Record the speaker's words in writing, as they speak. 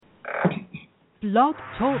Blog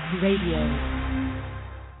Talk Radio.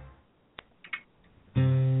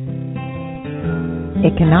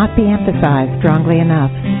 It cannot be emphasized strongly enough,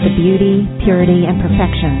 the beauty, purity, and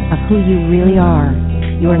perfection of who you really are.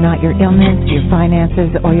 You are not your illness, your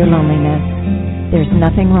finances, or your loneliness. There's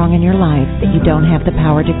nothing wrong in your life that you don't have the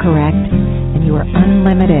power to correct, and you are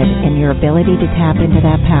unlimited in your ability to tap into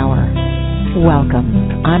that power.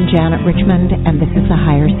 Welcome. I'm Janet Richmond, and this is the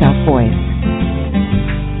Higher Self Voice.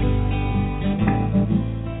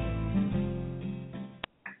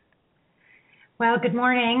 Well, good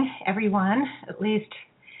morning, everyone. At least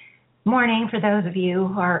morning for those of you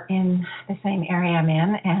who are in the same area I'm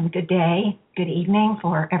in, and good day, good evening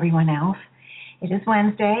for everyone else. It is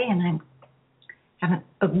Wednesday, and I'm having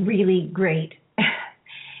a really great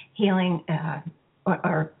healing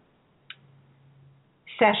or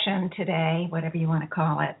session today, whatever you want to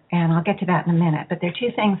call it, and I'll get to that in a minute. But there are two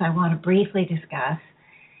things I want to briefly discuss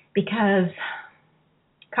because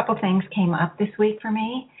a couple things came up this week for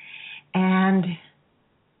me. And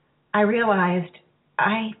I realized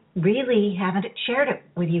I really haven't shared it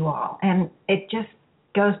with you all. And it just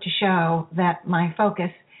goes to show that my focus,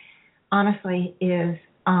 honestly, is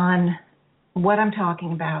on what I'm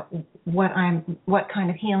talking about, what kind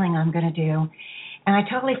of healing I'm going to do. And I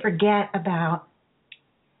totally forget about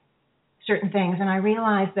certain things. And I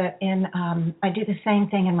realize that I do the same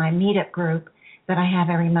thing in my meetup group that I have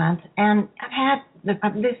every month. And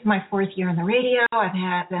this is my fourth year on the radio.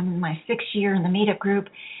 I'm in my sixth year in the meetup group,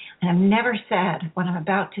 and I've never said what I'm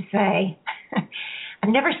about to say. I've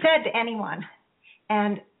never said to anyone.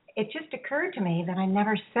 And it just occurred to me that I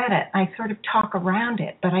never said it. I sort of talk around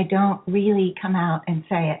it, but I don't really come out and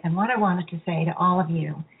say it. And what I wanted to say to all of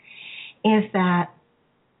you is that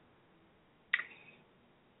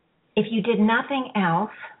if you did nothing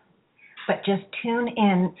else but just tune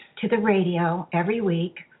in to the radio every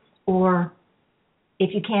week, or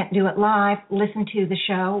if you can't do it live, listen to the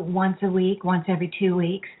show once a week, once every 2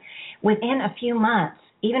 weeks. Within a few months,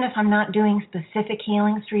 even if I'm not doing specific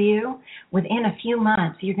healings for you, within a few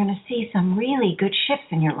months, you're going to see some really good shifts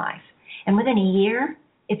in your life. And within a year,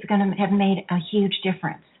 it's going to have made a huge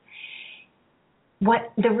difference.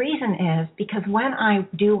 What the reason is because when I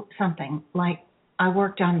do something like I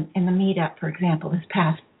worked on in the meetup, for example, this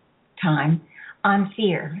past time, on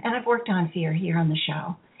fear, and I've worked on fear here on the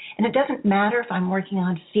show. And it doesn't matter if I'm working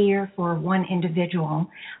on fear for one individual.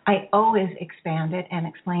 I always expand it and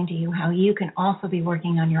explain to you how you can also be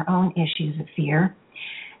working on your own issues of fear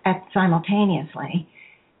simultaneously.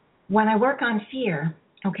 When I work on fear,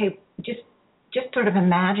 okay, just sort of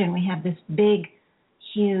imagine we have this big,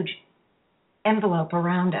 huge envelope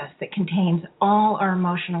around us that contains all our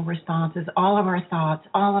emotional responses, all of our thoughts,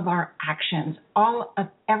 all of our actions, all of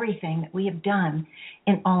everything that we have done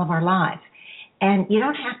in all of our lives. And you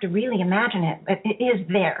don't have to really imagine it, but it is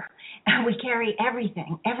there. And we carry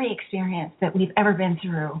everything, every experience that we've ever been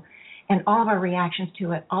through, and all of our reactions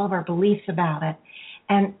to it, all of our beliefs about it.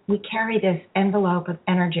 And we carry this envelope of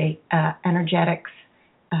energetics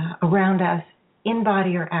around us, in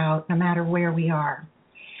body or out, no matter where we are.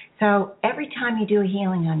 So every time you do a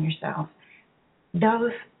healing on yourself,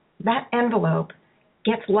 that envelope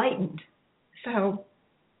gets lightened. So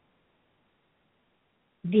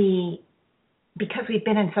because we've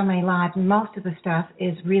been in so many lives, most of the stuff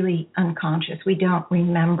is really unconscious. We don't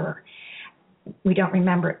remember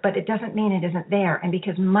it, but it doesn't mean it isn't there. And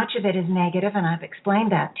because much of it is negative, and I've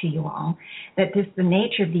explained that to you all, that the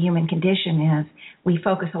nature of the human condition is we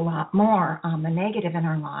focus a lot more on the negative in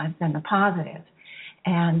our lives than the positive.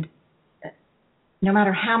 And no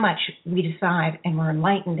matter how much we decide and we're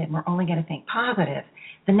enlightened and we're only going to think positive,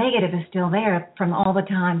 the negative is still there from all the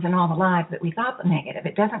times and all the lives that we thought the negative.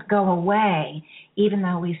 It doesn't go away even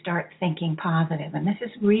though we start thinking positive. And this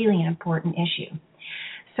is really an important issue.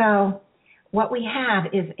 So what we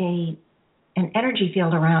have is an energy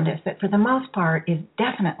field around us that for the most part is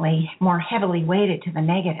definitely more heavily weighted to the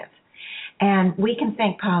negative. And we can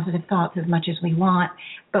think positive thoughts as much as we want,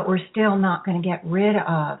 but we're still not going to get rid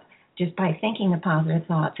of just by thinking the positive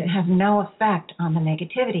thoughts. It has no effect on the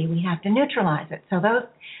negativity. We have to neutralize it. So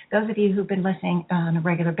those of you who've been listening on a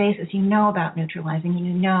regular basis, you know about neutralizing.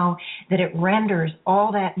 You know that it renders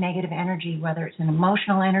all that negative energy, whether it's an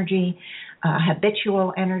emotional energy,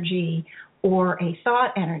 habitual energy, or a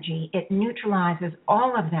thought energy, it neutralizes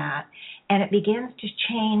all of that, and it begins to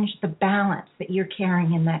change the balance that you're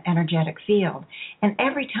carrying in that energetic field. And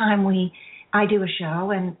every time I do a show,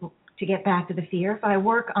 and to get back to the fear, if I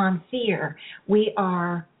work on fear,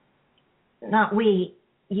 the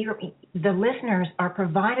listeners are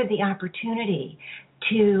provided the opportunity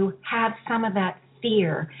to have some of that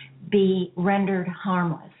fear be rendered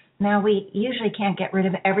harmless. Now, we usually can't get rid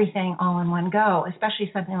of everything all in one go,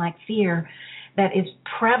 especially something like fear that is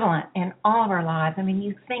prevalent in all of our lives. I mean,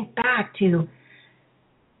 you think back to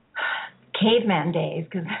caveman days,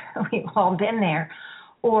 because we've all been there,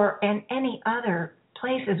 or in any other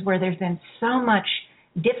places where there's been so much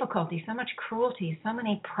difficulty, so much cruelty, so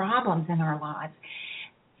many problems in our lives.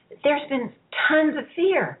 There's been tons of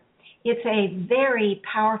fear. It's a very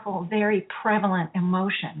powerful, very prevalent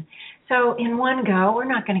emotion. So in one go, we're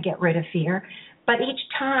not going to get rid of fear, but each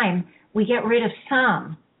time we get rid of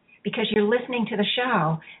some, because you're listening to the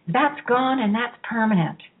show, that's gone and that's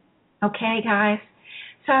permanent. Okay, guys?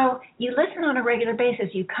 So you listen on a regular basis.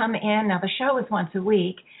 You come in. Now, the show is once a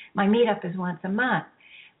week. My meetup is once a month.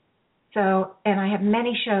 So, and I have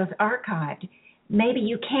many shows archived. Maybe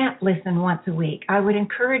you can't listen once a week. I would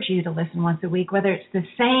encourage you to listen once a week, whether it's the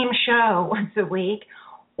same show once a week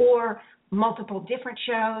or multiple different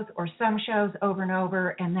shows or some shows over and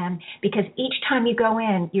over. And then, because each time you go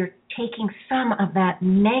in, you're taking some of that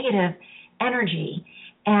negative energy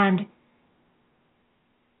and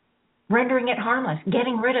rendering it harmless,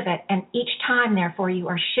 getting rid of it. And each time, therefore, you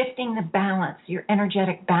are shifting the balance, your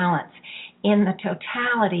energetic balance, in the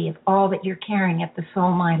totality of all that you're carrying at the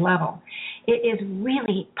soul-mind level. It is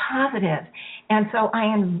really positive. And so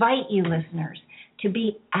I invite you, listeners, to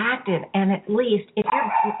be active. And at least, if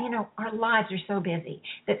you're, our lives are so busy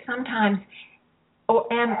that sometimes,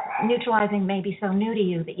 and neutralizing may be so new to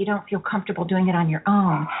you that you don't feel comfortable doing it on your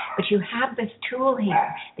own. But you have this tool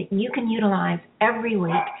here that you can utilize every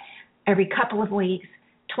week, every couple of weeks,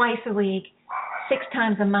 twice a week, 6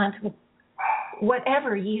 times a month,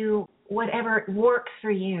 whatever works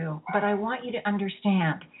for you. But I want you to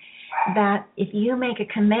understand that if you make a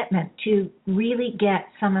commitment to really get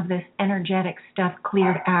some of this energetic stuff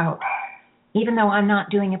cleared out, even though I'm not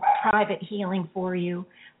doing a private healing for you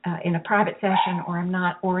in a private session, or I'm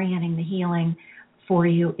not orienting the healing for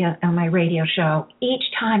you on my radio show, each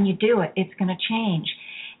time you do it, it's going to change.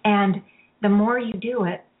 And the more you do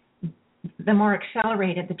it, the more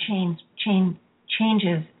accelerated the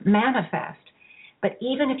changes manifest. But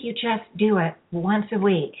even if you just do it once a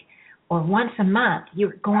week or once a month,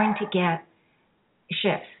 you're going to get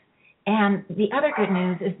shifts. And the other good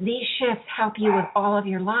news is these shifts help you with all of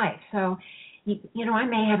your life. So, I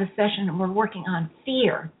may have a session and we're working on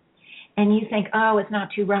fear, and you think, oh, it's not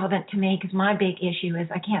too relevant to me because my big issue is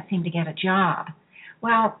I can't seem to get a job.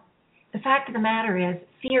 Well, the fact of the matter is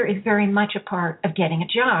fear is very much a part of getting a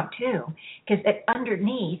job, too, because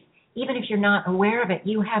underneath, even if you're not aware of it,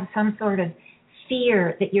 you have some sort of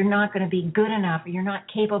fear that you're not going to be good enough, or you're not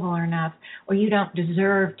capable enough, or you don't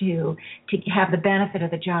deserve to have the benefit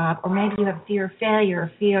of the job, or maybe you have fear of failure,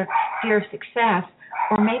 or fear of success,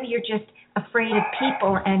 or maybe you're just afraid of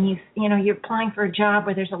people, and you're applying for a job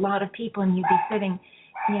where there's a lot of people, and you'd be sitting,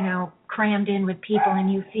 crammed in with people,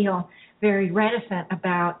 and you feel very reticent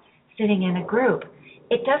about sitting in a group.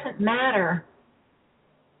 It doesn't matter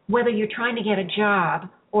whether you're trying to get a job,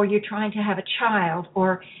 or you're trying to have a child,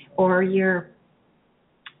 or you're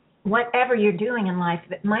whatever you're doing in life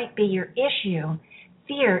that might be your issue.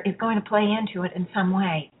 Fear is going to play into it in some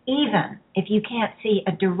way, even if you can't see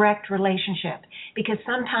a direct relationship, because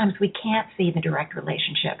sometimes we can't see the direct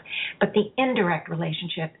relationship, but the indirect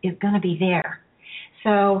relationship is going to be there.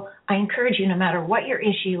 So I encourage you, no matter what your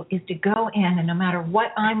issue is, to go in, and no matter what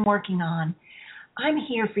I'm working on, I'm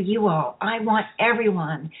here for you all. I want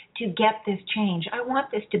everyone to get this change. I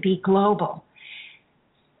want this to be global.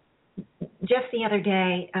 Just the other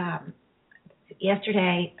day,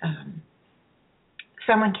 yesterday,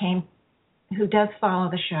 someone came who does follow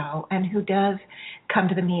the show and who does come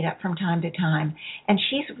to the meetup from time to time, and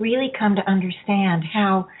she's really come to understand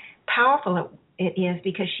how powerful it is,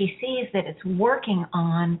 because she sees that it's working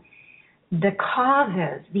on the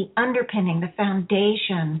causes, the underpinning, the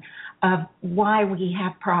foundation of why we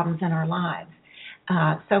have problems in our lives.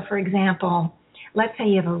 So, for example, let's say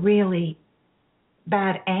you have a really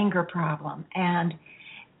bad anger problem, and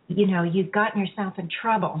you've gotten yourself in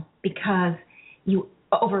trouble because you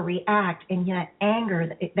overreact, and yet anger,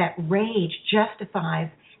 that rage, justifies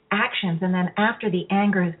actions, and then after the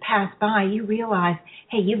anger has passed by, you realize,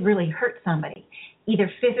 hey, you've really hurt somebody,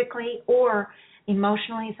 either physically or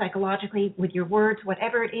emotionally, psychologically, with your words,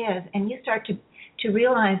 whatever it is, and you start to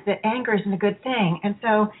realize that anger isn't a good thing, and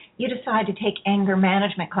so you decide to take anger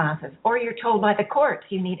management classes, or you're told by the courts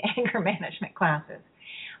you need anger management classes.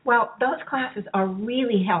 Well, those classes are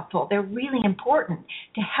really helpful. They're really important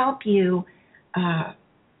to help you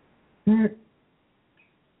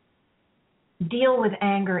deal with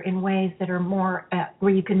anger in ways that are more,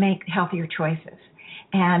 where you can make healthier choices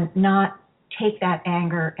and not take that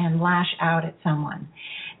anger and lash out at someone.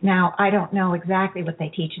 Now, I don't know exactly what they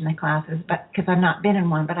teach in the classes, but because I've not been in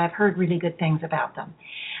one, but I've heard really good things about them.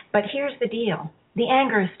 But here's the deal. The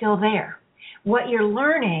anger is still there. What you're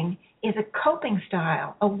learning is a coping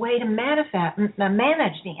style, a way to manage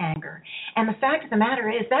the anger. And the fact of the matter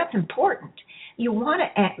is that's important. You want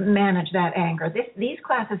to manage that anger. These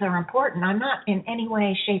classes are important. I'm not in any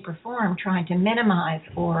way, shape, or form trying to minimize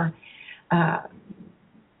or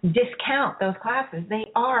discount those classes. They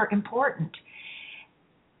are important.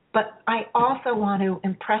 But I also want to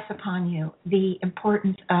impress upon you the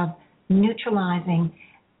importance of neutralizing,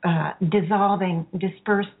 dissolving,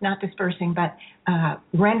 not dispersing, but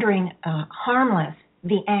rendering harmless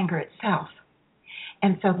the anger itself.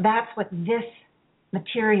 And so that's what this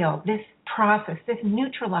material, this process, this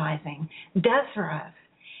neutralizing does for us.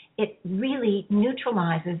 It really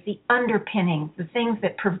neutralizes the underpinnings, the things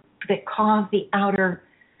that cause the outer,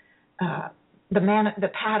 the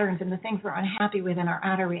patterns and the things we're unhappy with in our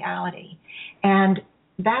outer reality. And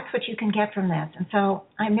that's what you can get from this. And so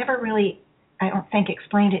I never really, I don't think,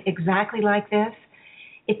 explained it exactly like this.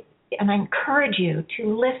 And I encourage you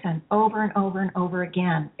to listen over and over and over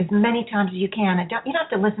again, as many times as you can. And you don't have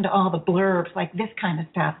to listen to all the blurbs like this kind of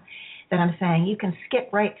stuff that I'm saying. You can skip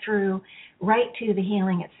right through, right to the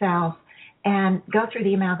healing itself and go through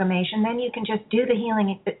the amalgamation. Then you can just do the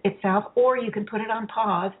healing itself, or you can put it on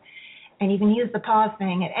pause, and you can use the pause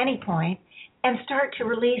thing at any point and start to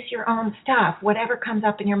release your own stuff, whatever comes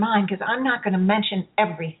up in your mind, because I'm not going to mention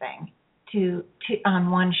everything on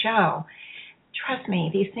one show. Trust me,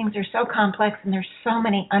 these things are so complex, and there's so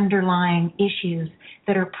many underlying issues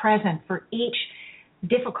that are present for each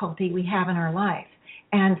difficulty we have in our life.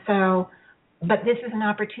 And so, but this is an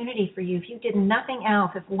opportunity for you. If you did nothing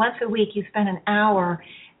else, if once a week you spend an hour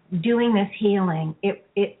doing this healing,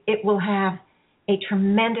 it will have a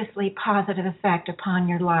tremendously positive effect upon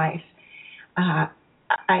your life.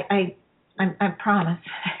 I promise.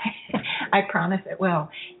 I promise it will.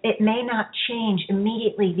 It may not change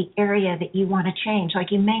immediately the area that you want to change. Like,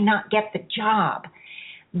 you may not get the job,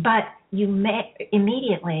 but you may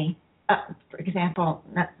immediately, for example,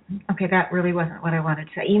 that really wasn't what I wanted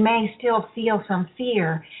to say. You may still feel some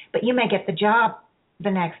fear, but you may get the job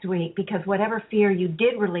the next week, because whatever fear you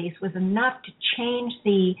did release was enough to change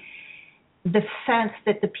the sense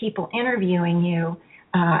that the people interviewing you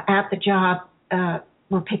at the job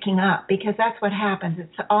we're picking up, because that's what happens.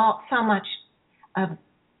 It's all so much of,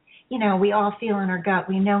 we all feel in our gut.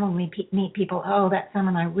 We know when we meet people, oh, that's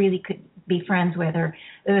someone I really could be friends with, or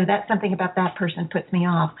that's something about that person puts me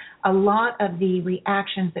off. A lot of the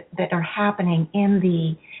reactions that are happening in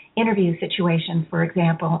the interview situation, for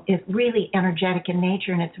example, is really energetic in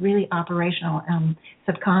nature, and it's really operational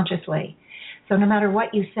subconsciously. So no matter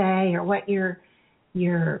what you say or what your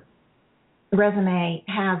resume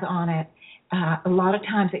has on it, a lot of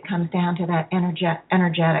times it comes down to that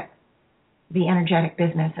energetic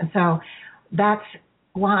business. And so that's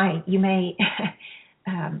why you may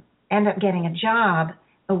end up getting a job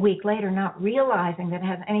a week later, not realizing that it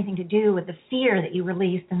has anything to do with the fear that you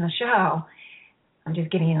released in the show. I'm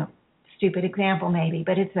just giving you a stupid example maybe,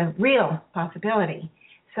 but it's a real possibility.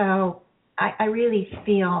 So I really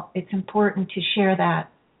feel it's important to share that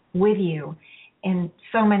with you in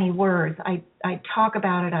so many words. I talk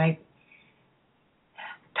about it, I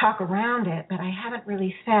talk around it, but I haven't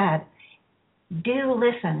really said, do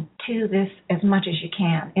listen to this as much as you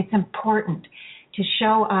can. It's important to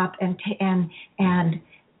show up and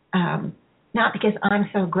not because I'm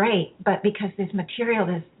so great, but because this material,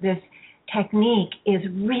 this technique is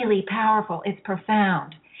really powerful. It's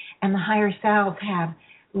profound, and the higher selves have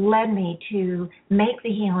led me to make the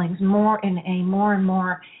healings more in a more and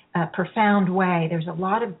more profound way. There's a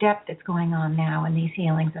lot of depth that's going on now in these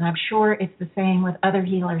healings, and I'm sure it's the same with other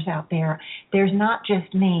healers out there. There's not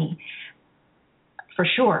just me, for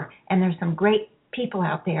sure, and there's some great people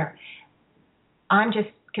out there. I'm just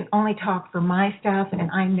can only talk for my stuff, and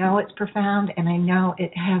I know it's profound, and I know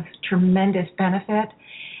it has tremendous benefit,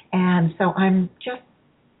 and so I'm just,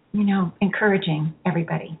 encouraging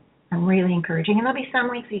everybody. I'm really encouraging. And there'll be some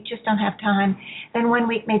weeks you just don't have time. Then one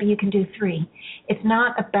week maybe you can do 3. It's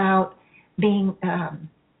not about being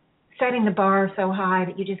setting the bar so high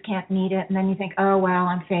that you just can't meet it, and then you think, oh, well,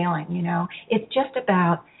 I'm failing, It's just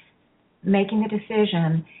about making the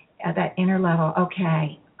decision at that inner level,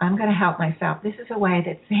 okay, I'm going to help myself. This is a way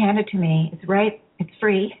that's handed to me. It's right. It's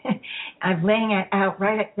free. I'm laying it out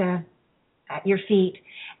right at your feet,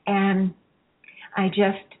 and I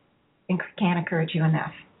just can't encourage you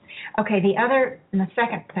enough. Okay, the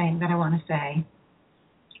second thing that I want to say,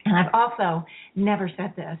 and I've also never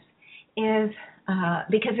said this, is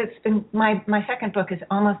because it's been my second book is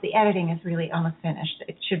almost, the editing is really almost finished.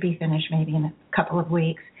 It should be finished maybe in a couple of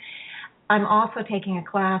weeks. I'm also taking a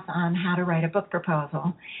class on how to write a book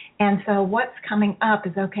proposal. And so what's coming up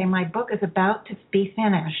is, okay, my book is about to be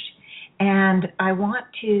finished, and I want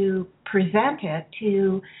to present it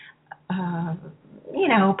to,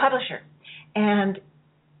 a publisher. And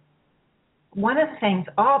one of the things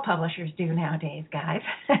all publishers do nowadays, guys,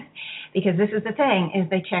 because this is the thing, is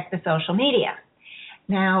they check the social media.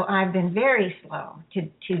 Now, I've been very slow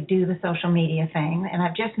to do the social media thing, and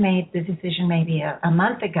I've just made the decision maybe a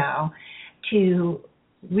month ago to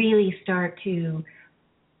really start to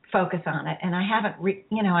focus on it. And I haven't,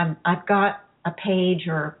 I've got a page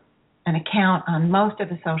or an account on most of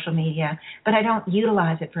the social media, but I don't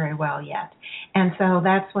utilize it very well yet. And so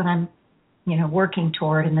that's what I'm, working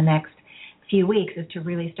toward in the next few weeks, is to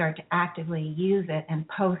really start to actively use it and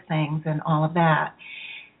post things and all of that.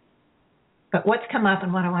 But what's come up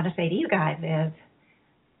and what I want to say to you guys is,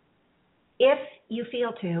 if you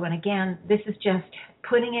feel to, and again, this is just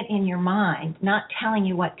putting it in your mind, not telling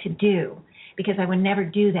you what to do, because I would never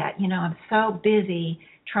do that. I'm so busy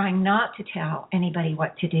trying not to tell anybody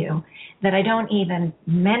what to do that I don't even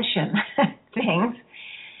mention things.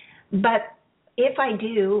 But if I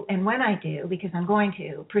do, and when I do, because I'm going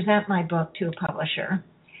to present my book to a publisher,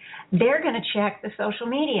 they're going to check the social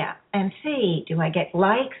media and see, do I get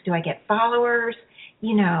likes? Do I get followers?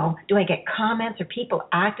 Do I get comments? Are people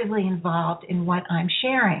actively involved in what I'm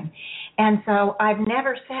sharing? And so I've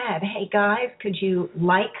never said, hey, guys, could you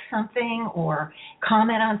like something or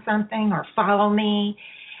comment on something or follow me?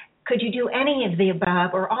 Could you do any of the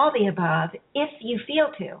above or all the above if you feel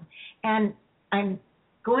to? And I'm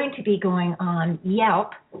going to be going on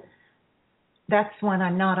Yelp. That's one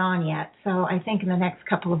I'm not on yet. So I think in the next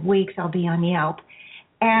couple of weeks I'll be on Yelp.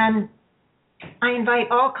 And I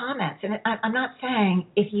invite all comments. And I'm not saying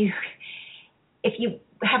if you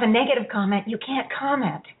have a negative comment, you can't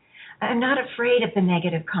comment. I'm not afraid of the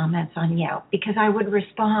negative comments on Yelp, because I would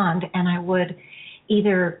respond and I would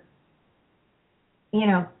either,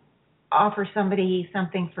 offer somebody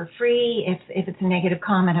something for free if it's a negative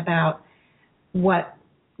comment about what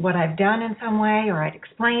I've done in some way, or I'd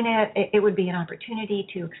explain it. It would be an opportunity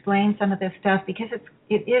to explain some of this stuff, because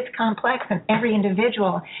it is complex, and every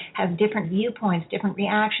individual has different viewpoints, different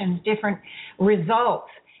reactions, different results,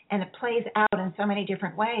 and it plays out in so many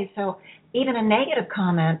different ways. So even a negative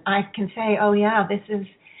comment, I can say, oh yeah,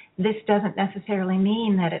 this doesn't necessarily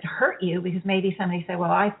mean that it hurt you, because maybe somebody said,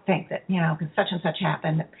 well, I think that, because such and such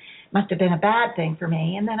happened, it must have been a bad thing for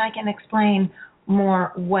me. And then I can explain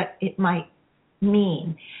more what it might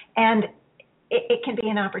mean. And it can be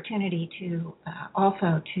an opportunity to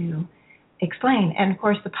also to explain. And of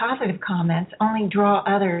course, the positive comments only draw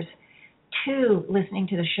others to listening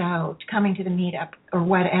to the show, to coming to the meetup or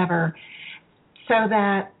whatever, so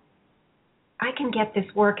that I can get this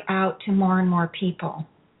work out to more and more people.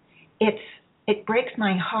 It breaks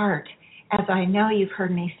my heart, as I know you've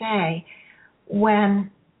heard me say, when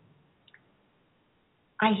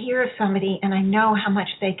I hear of somebody and I know how much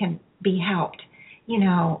they can be helped.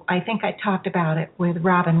 I think I talked about it with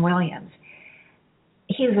Robin Williams.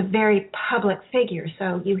 He was a very public figure,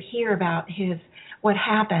 so you hear about what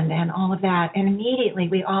happened and all of that, and immediately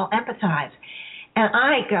we all empathize. And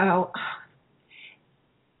I go,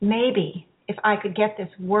 maybe if I could get this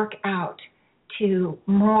work out to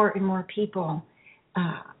more and more people,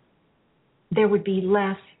 there would be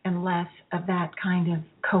less and less of that kind of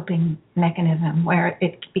coping mechanism where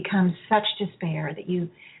it becomes such despair that you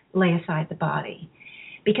lay aside the body.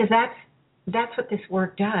 Because that's what this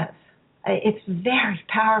work does. It's very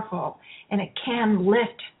powerful, and it can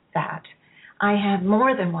lift that. I have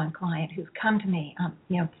more than one client who's come to me,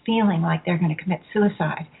 feeling like they're going to commit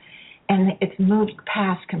suicide, and it's moved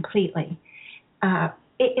past completely.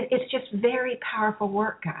 It's just very powerful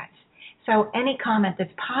work, guys. So any comment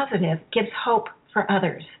that's positive gives hope for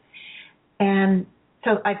others. And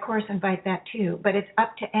so I, of course, invite that too, but it's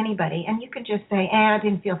up to anybody. And you can just say, I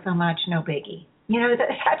didn't feel so much, no biggie.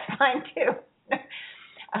 That's fine too.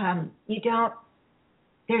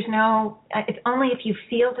 It's only if you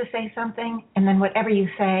feel to say something, and then whatever you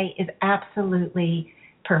say is absolutely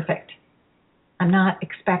perfect. I'm not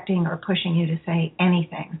expecting or pushing you to say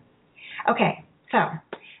anything. Okay, so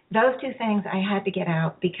those two things I had to get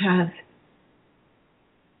out, because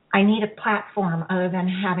I need a platform other than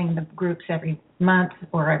having the groups every month,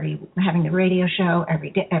 or having the radio show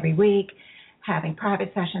every week, having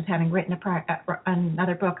private sessions, having written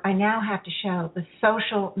another book. I now have to show the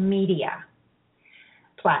social media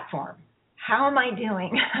platform. How am I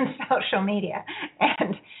doing on social media?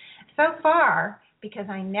 And so far, because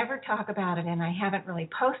I never talk about it and I haven't really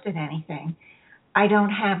posted anything, I don't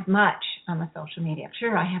have much on the social media.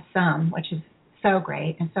 Sure, I have some, which is so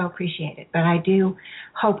great and so appreciated, but I do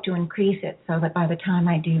hope to increase it so that by the time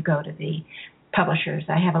I do go to the publishers,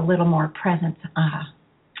 I have a little more presence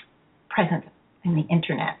in the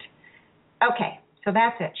internet. Okay, so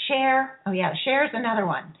that's it. Share. Oh yeah, share's another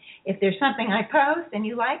one. If there's something I post and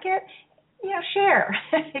you like it, share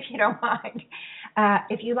if you don't mind.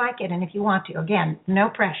 If you like it and if you want to. Again, no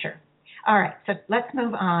pressure. All right, so let's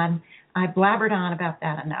move on. I blabbered on about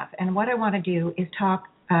that enough. And what I want to do is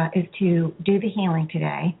to do the healing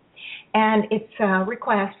today. And it's a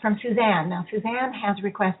request from Suzanne. Now, Suzanne has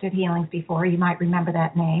requested healings before. You might remember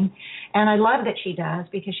that name. And I love that she does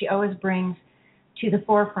because she always brings to the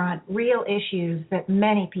forefront real issues that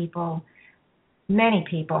many people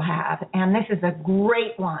have. And this is a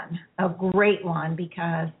great one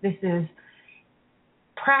because this is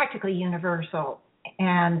practically universal.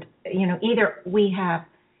 And, either we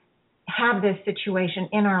have this situation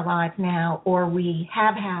in our lives now, or we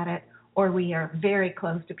have had it, or we are very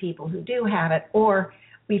close to people who do have it, or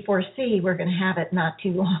we foresee we're going to have it not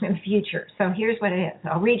too long in the future. So here's what it is.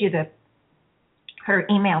 I'll read you her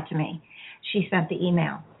email to me. She sent the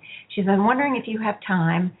email. She says, I'm wondering if you have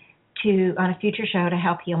time on a future show to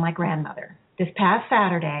help heal my grandmother. This past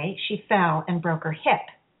Saturday, she fell and broke her hip.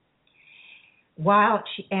 While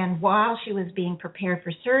she was being prepared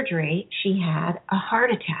for surgery, she had a heart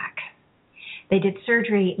attack. They did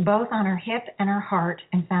surgery both on her hip and her heart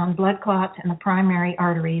and found blood clots in the primary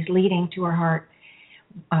arteries leading to her heart,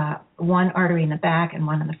 one artery in the back and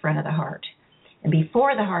one in the front of the heart. And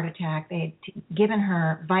before the heart attack, they had given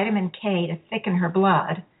her vitamin K to thicken her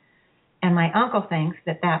blood, and my uncle thinks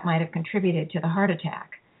that might have contributed to the heart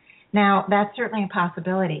attack. Now, that's certainly a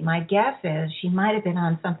possibility. My guess is she might have been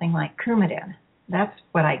on something like Coumadin. That's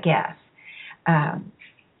what I guess.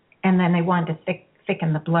 And then they wanted to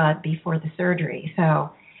thicken the blood before the surgery.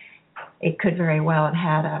 So it could very well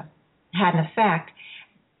have had an effect.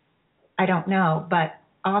 I don't know, but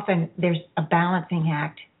often there's a balancing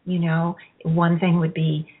act. One thing would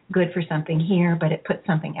be good for something here, but it puts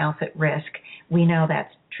something else at risk. We know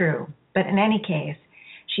that's true. But in any case,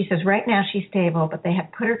 she says right now she's stable, but they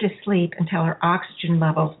have put her to sleep until her oxygen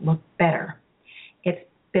levels look better.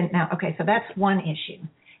 Okay, so that's one issue.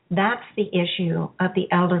 That's the issue of the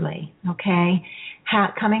elderly, okay,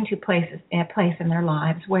 coming to a place in their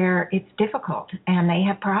lives where it's difficult and they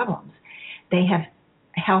have problems. They have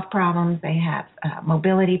health problems, they have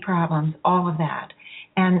mobility problems, all of that.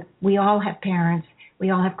 And we all have parents, we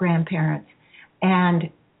all have grandparents, and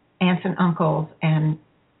aunts and uncles, and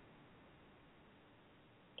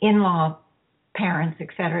in-law parents, et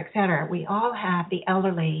cetera, we all have the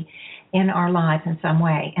elderly in our lives in some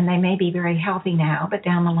way, and they may be very healthy now, but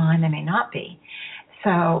down the line they may not be.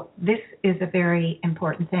 So this is a very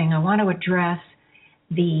important thing. I want to address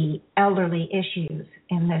the elderly issues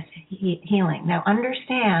in this healing. Now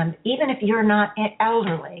understand, even if you're not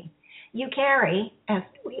elderly, you carry, as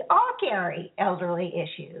we all carry, elderly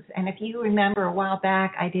issues. And if you remember a while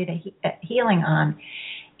back, I did a healing on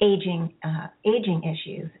aging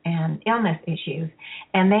issues and illness issues,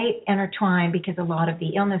 and they intertwine because a lot of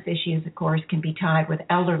the illness issues, of course, can be tied with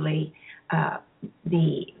elderly,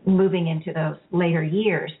 the moving into those later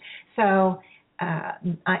years. So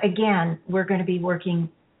again, I'm going to be working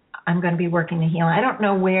the healing. I don't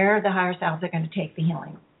know where the higher selves are going to take the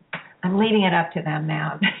healing. I'm leaving it up to them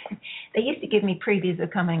now. They used to give me previews of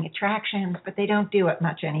coming attractions, but they don't do it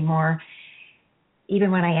much anymore, even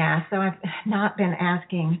when I ask. So I've not been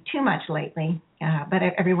asking too much lately, but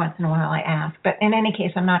every once in a while I ask. But in any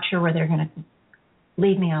case, I'm not sure where they're going to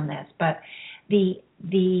lead me on this. But the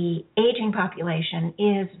aging population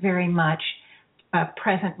is very much a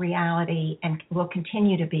present reality and will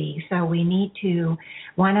continue to be. So we need to,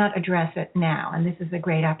 why not address it now? And this is a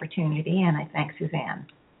great opportunity, and I thank Suzanne.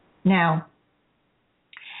 Now,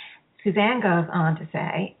 Suzanne goes on to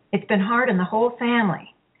say, it's been hard on the whole family.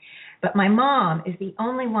 But my mom is the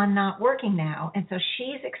only one not working now, and so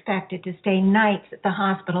she's expected to stay nights at the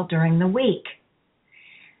hospital during the week.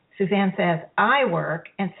 Suzanne says, I work,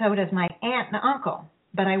 and so does my aunt and uncle,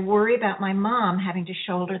 but I worry about my mom having to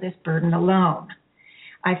shoulder this burden alone.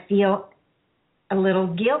 I feel a little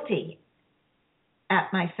guilty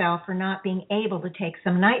at myself for not being able to take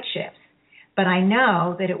some night shifts, but I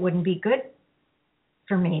know that it wouldn't be good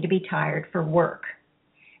for me to be tired for work.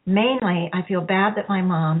 Mainly, I feel bad that my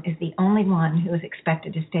mom is the only one who is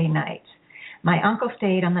expected to stay nights. My uncle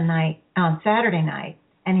stayed on Saturday night,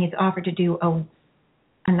 and he's offered to do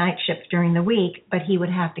a night shift during the week, but he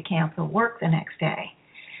would have to cancel work the next day.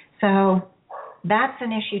 So that's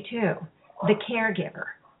an issue too. the caregiver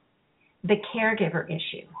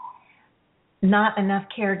issue. Not enough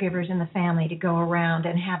caregivers in the family to go around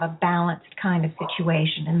and have a balanced kind of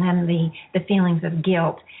situation. And then the feelings of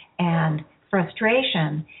guilt and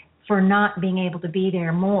frustration for not being able to be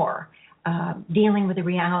there more, dealing with the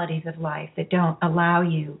realities of life that don't allow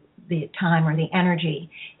you the time or the energy,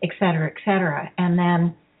 et cetera, et cetera. And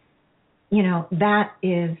then, that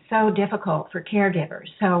is so difficult for caregivers.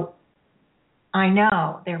 So I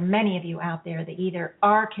know there are many of you out there that either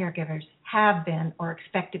are caregivers, have been, or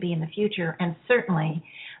expect to be in the future, and certainly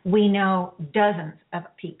we know dozens of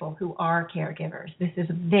people who are caregivers. This is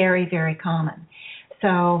very, very common.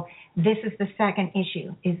 So this is the second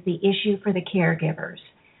issue, is the issue for the caregivers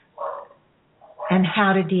and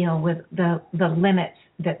how to deal with the limits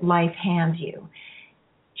that life hands you.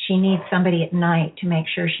 She needs somebody at night to make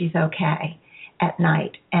sure she's okay at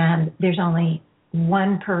night, and there's only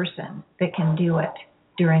one person that can do it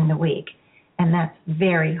during the week, and that's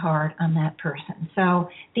very hard on that person. So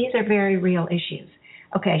these are very real issues.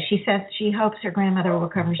 Okay, she says she hopes her grandmother will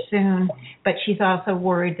recover soon, but she's also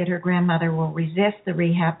worried that her grandmother will resist the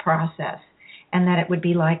rehab process and that it would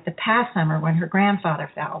be like the past summer when her grandfather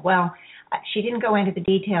fell. Well, she didn't go into the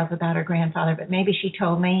details about her grandfather, but maybe she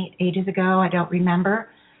told me ages ago. I don't remember.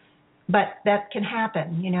 But that can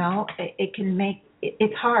happen, It can make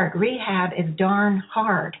it's hard. Rehab is darn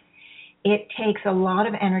hard. It takes a lot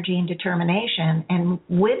of energy and determination, and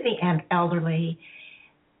with the elderly,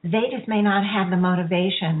 they just may not have the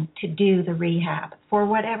motivation to do the rehab for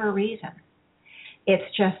whatever reason. It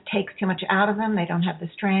just takes too much out of them. They don't have the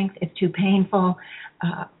strength. It's too painful.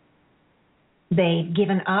 They've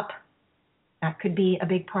given up. That could be a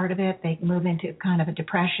big part of it. They move into kind of a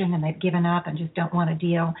depression and they've given up and just don't want to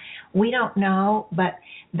deal. We don't know, but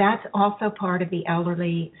that's also part of the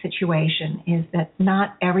elderly situation, is that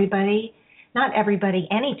not everybody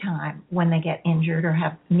anytime when they get injured or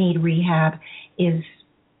need rehab is,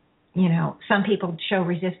 some people show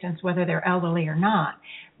resistance whether they're elderly or not.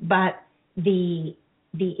 But the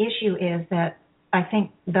issue is that I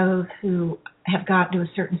think those who have gotten to a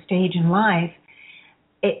certain stage in life,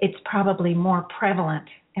 it's probably more prevalent.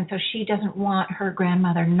 And so she doesn't want her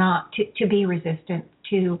grandmother not to be resistant,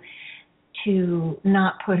 to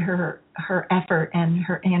not put her effort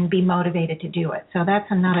and be motivated to do it. So that's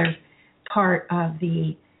another part of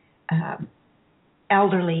the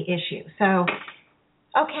elderly issue. So,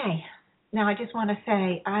 okay. Now I just want to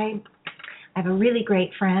say I have a really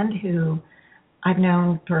great friend who I've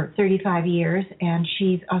known for 35 years, and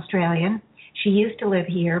she's Australian. She used to live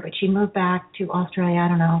here, but she moved back to Australia,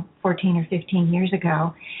 14 or 15 years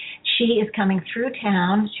ago. She is coming through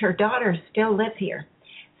town. Her daughter still lives here.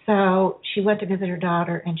 So she went to visit her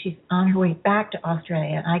daughter, and she's on her way back to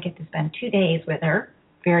Australia, and I get to spend 2 days with her.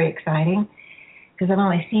 Very exciting, because I've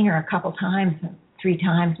only seen her a couple times, 3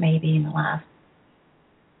 times maybe in the last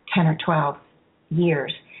 10 or 12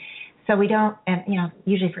 years. So we don't, and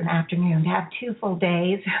usually for an afternoon, to have 2 full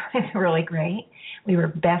days is really great. We were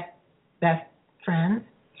best friends.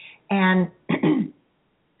 And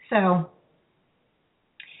so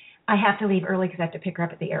I have to leave early because I have to pick her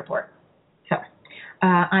up at the airport. So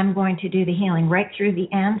I'm going to do the healing right through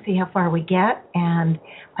the end, see how far we get, and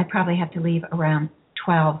I probably have to leave around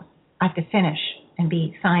 12. I have to finish and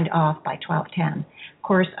be signed off by 12:10. Of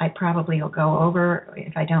course, I probably will go over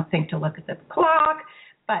if I don't think to look at the clock.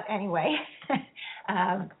 But anyway,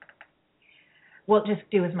 we'll just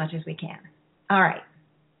do as much as we can. All right.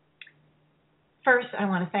 First, I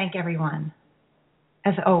want to thank everyone,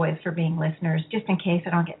 as always, for being listeners, just in case I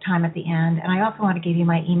don't get time at the end. And I also want to give you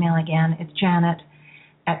my email again. It's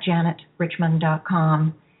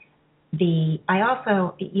janet@janetrichmond.com.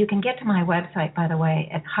 You can get to my website, by the way,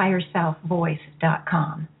 at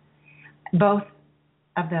higherselfvoice.com. Both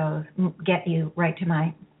of those get you right to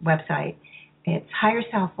my website. It's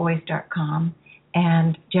higherselfvoice.com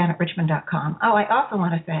and janetrichmond.com. Oh, I also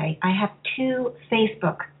want to say I have 2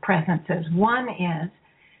 Facebook presences. One is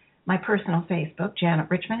my personal Facebook, Janet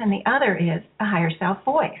Richmond, and the other is the Higher Self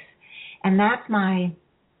Voice. And that's my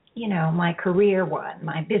career one,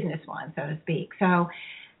 my business one, so to speak. So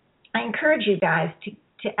I encourage you guys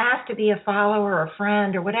to ask to be a follower or a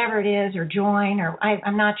friend or whatever it is, or join, or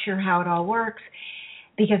I'm not sure how it all works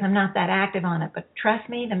because I'm not that active on it. But trust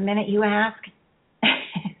me, the minute you ask, as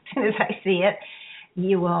soon as I see it,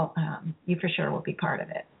 you for sure will be part of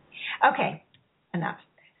it. Okay, enough.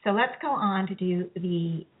 So let's go on to do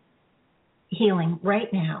the healing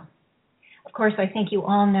right now. Of course, I think you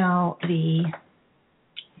all know the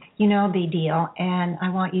deal, and I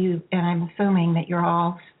want you, and I'm assuming that you're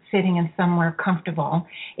all sitting in somewhere comfortable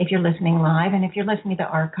if you're listening live, and if you're listening to the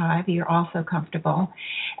archive, you're also comfortable.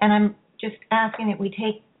 And I'm just asking that we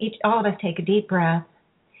all of us take a deep breath,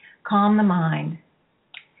 calm the mind,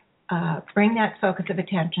 bring that focus of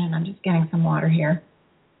attention. I'm just getting some water here.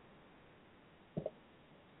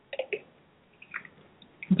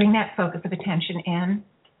 Bring that focus of attention in.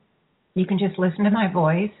 You can just listen to my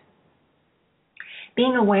voice.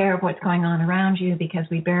 Being aware of what's going on around you, because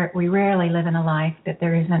we rarely live in a life that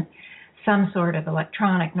there isn't some sort of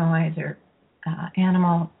electronic noise or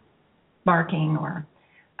animal barking or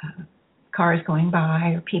cars going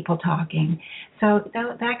by or people talking. So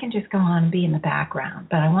that can just go on and be in the background.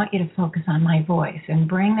 But I want you to focus on my voice and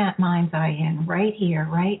bring that mind's eye in right here,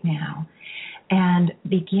 right now, and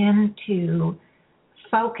begin to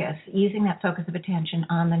focus, using that focus of attention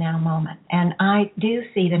on the now moment. And I do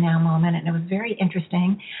see the now moment, and it was very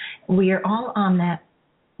interesting. We are all on that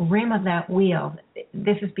rim of that wheel.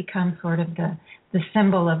 This has become sort of the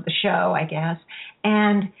symbol of the show, I guess.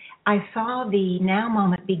 And I saw the now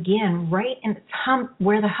moment begin right in its hump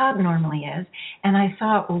where the hub normally is, and I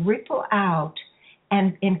saw it ripple out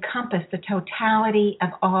and encompass the totality of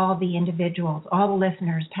all the individuals, all the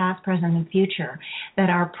listeners, past, present, and future, that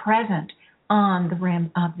are present on the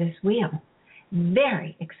rim of this wheel.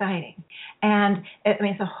 Very exciting. And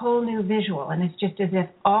it's a whole new visual, and it's just as if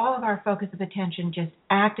all of our focus of attention just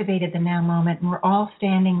activated the now moment, and we're all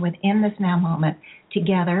standing within this now moment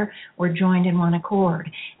together. We're joined in one accord.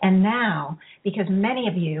 And now, because many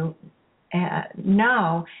of you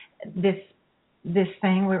know this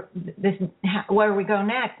thing, where we go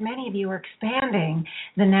next, many of you are expanding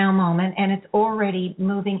the now moment, and it's already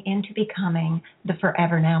moving into becoming the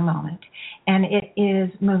forever now moment. And it is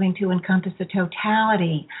moving to encompass the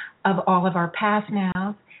totality of all of our past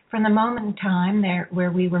nows, from the moment in time there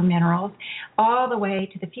where we were minerals, all the way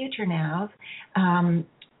to the future nows,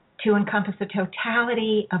 to encompass the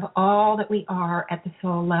totality of all that we are at the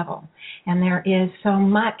soul level. And there is so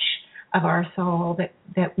much of our soul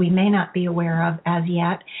that we may not be aware of as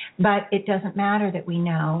yet, but it doesn't matter that we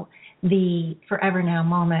know. The forever now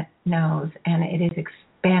moment knows, and it is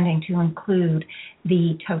expanding to include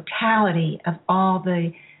the totality of all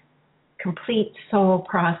the complete soul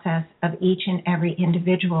process of each and every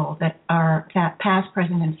individual that past,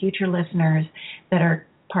 present, and future listeners that are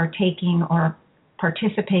partaking or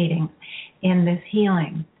participating in this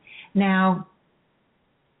healing. Now,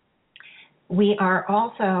 we are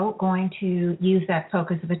also going to use that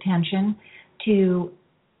focus of attention to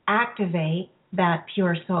activate that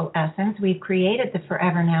pure soul essence. We've created the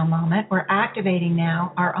forever now moment. We're activating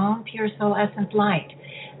now our own pure soul essence light,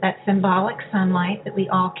 that symbolic sunlight that we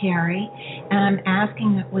all carry. And I'm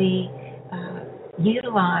asking that we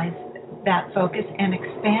utilize that focus and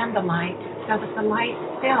expand the light so that the light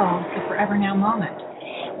fills the forever now moment.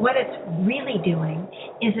 What it's really doing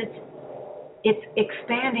is it's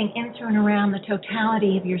expanding into and around the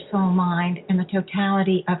totality of your soul mind and the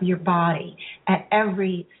totality of your body at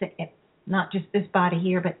every, not just this body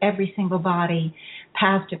here, but every single body,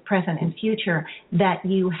 past, present, and future, that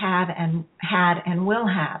you have and had and will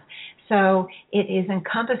have. So it is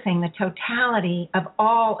encompassing the totality of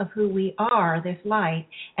all of who we are, this light,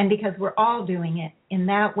 and because we're all doing it in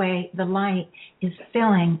that way, the light is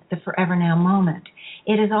filling the forever now moment.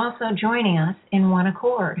 It is also joining us in one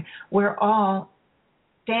accord. We're all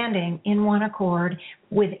standing in one accord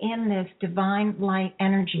within this divine light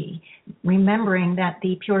energy, remembering that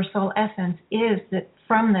the pure soul essence is that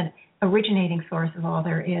from the originating source of all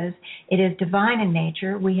there is. It is divine in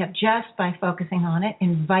nature. We have just by focusing on it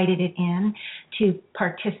invited it in to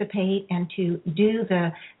participate and to do the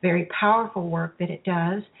very powerful work that it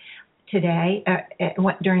does today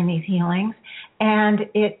during these healings. And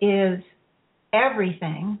it is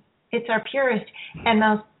everything. It's our purest and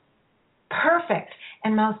most perfect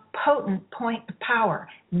and most potent point of power.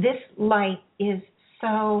 This light is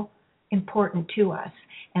so important to us.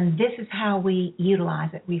 And this is how we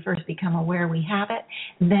utilize it. We first become aware we have it,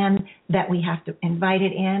 then that we have to invite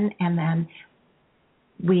it in, and then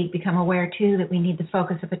we become aware, too, that we need the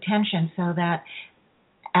focus of attention so that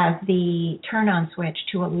as the turn-on switch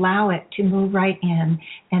to allow it to move right in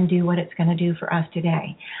and do what it's going to do for us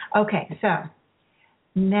today. Okay, so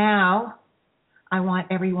now I want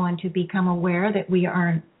everyone to become aware that we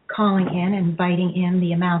are calling in, inviting in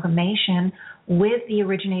the amalgamation with the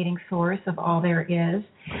originating source of all there is.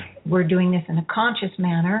 We're doing this in a conscious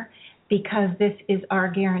manner because this is our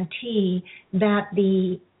guarantee that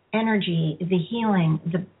the energy, the healing,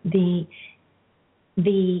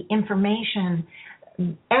 the information,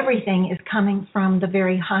 everything is coming from the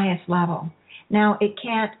very highest level. Now, it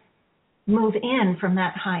can't move in from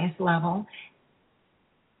that highest level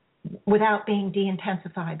without being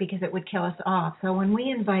de-intensified, because it would kill us off. So when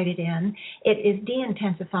we invite it in, it is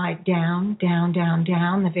de-intensified down, down, down,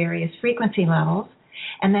 down the various frequency levels,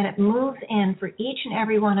 and then it moves in for each and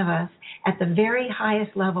every one of us at the very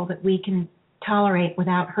highest level that we can tolerate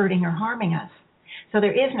without hurting or harming us. So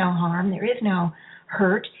there is no harm, there is no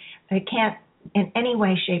hurt. It can't in any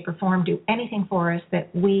way, shape, or form do anything for us that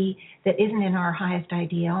isn't in our highest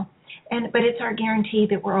ideal. But it's our guarantee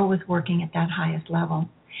that we're always working at that highest level.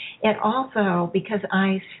 It also, because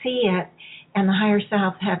I see it, and the higher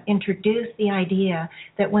selves have introduced the idea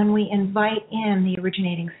that when we invite in the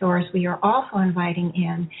originating source, we are also inviting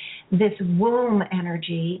in this womb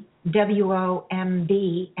energy,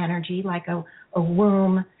 W-O-M-B energy, like a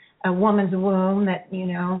womb, a woman's womb that,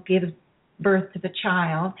 gives birth to the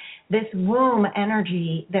child. This womb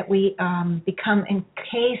energy that we become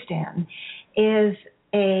encased in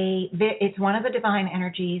it's one of the divine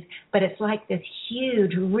energies, but it's like this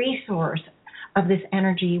huge resource of this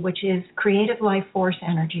energy, which is creative life force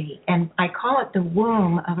energy. And I call it the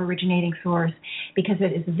womb of originating source because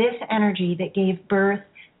it is this energy that gave birth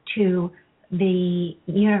to the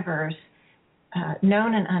universe,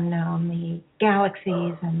 known and unknown, the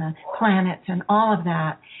galaxies and the planets and all of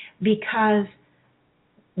that, because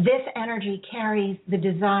this energy carries the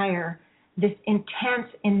desire, this intense,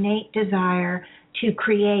 innate desire to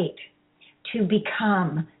create, to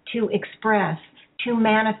become, to express, to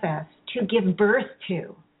manifest, to give birth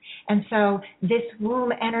to. And so this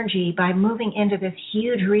womb energy, by moving into this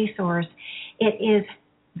huge resource, it is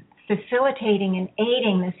facilitating and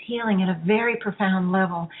aiding this healing at a very profound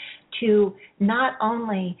level to not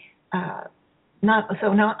only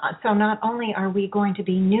not only are we going to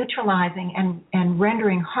be neutralizing and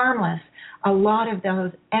rendering harmless a lot of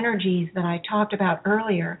those energies that I talked about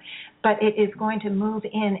earlier, but it is going to move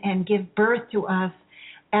in and give birth to us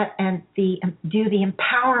and do the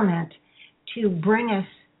empowerment to bring us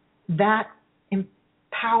that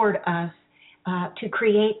empowered us to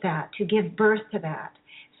create that, to give birth to that.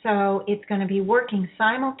 So it's going to be working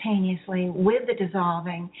simultaneously with the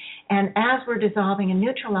dissolving, and as we're dissolving and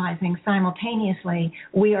neutralizing simultaneously,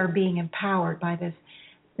 we are being empowered by this,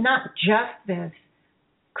 not just this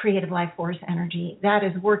creative life force energy, that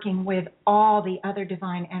is working with all the other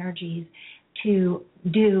divine energies to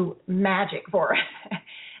do magic for us,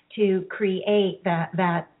 to create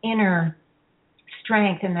that inner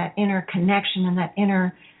strength and that inner connection and that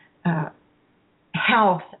inner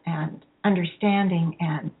health and understanding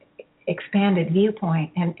and expanded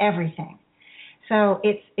viewpoint and everything. So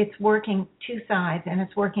it's working two sides, and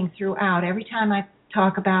it's working throughout. Every time I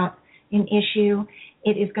talk about an issue,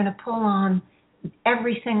 it is going to pull on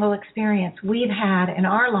every single experience we've had in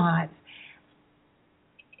our lives,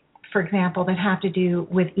 for example, that have to do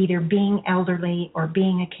with either being elderly or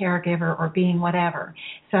being a caregiver or being whatever.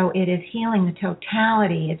 So it is healing the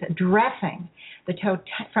totality. It's addressing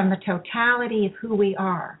from the totality of who we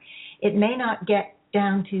are. It may not get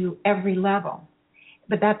down to every level,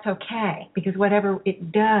 but that's okay, because whatever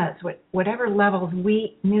it does, whatever levels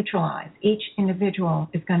we neutralize, each individual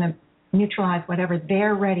is going to neutralize whatever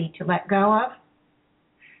they're ready to let go of.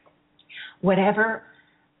 Whatever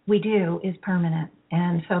we do is permanent.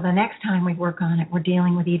 And so the next time we work on it, we're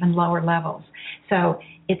dealing with even lower levels. So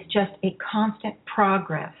it's just a constant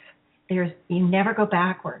progress. You never go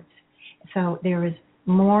backwards. So there is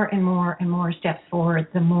more and more and more steps forward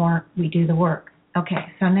the more we do the work.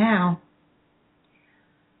 Okay, so now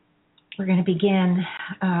we're going to begin.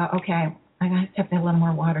 Okay, I'm going to have a little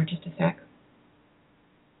more water, just a sec.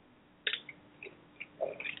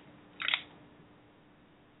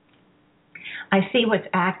 I see what's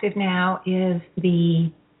active now is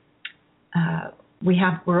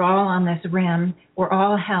we're all on this rim. We're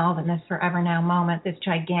all held in this forever now moment, this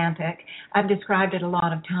gigantic. I've described it a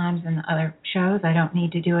lot of times in other shows. I don't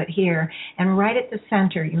need to do it here. And right at the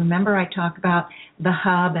center, you remember I talk about the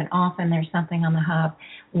hub, and often there's something on the hub.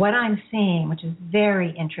 What I'm seeing, which is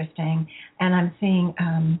very interesting, and I'm seeing,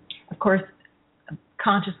 of course,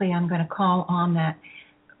 consciously I'm going to call on that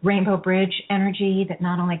rainbow bridge energy that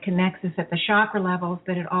not only connects us at the chakra levels,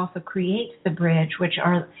 but it also creates the bridge, which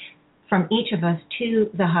are from each of us to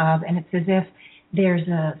the hub, and it's as if there's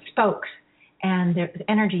spokes, and the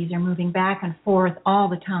energies are moving back and forth all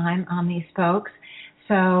the time on these spokes.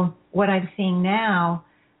 So what I'm seeing now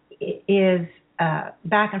is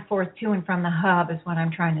back and forth to and from the hub is what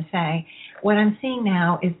I'm trying to say. What I'm seeing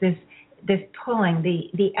now is this pulling.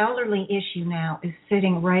 The elderly issue now is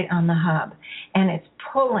sitting right on the hub, and it's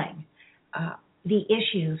pulling the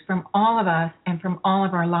issues from all of us and from all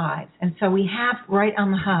of our lives. And so we have right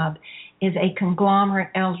on the hub is a conglomerate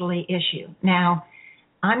elderly issue. Now,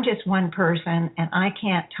 I'm just one person, and I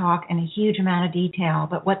can't talk in a huge amount of detail,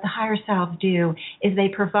 but what the higher selves do is they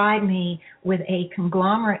provide me with a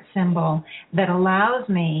conglomerate symbol that allows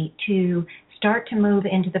me to start to move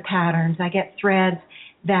into the patterns. I get threads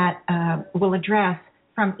that will address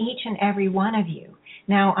from each and every one of you.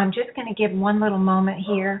 Now, I'm just going to give one little moment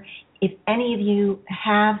here. If any of you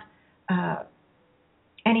have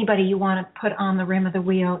anybody you want to put on the rim of the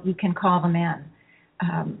wheel, you can call them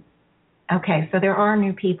in. Okay, so there are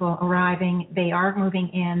new people arriving. They are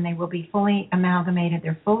moving in. They will be fully amalgamated.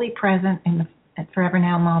 They're fully present in the Forever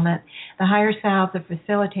Now moment. The higher selves are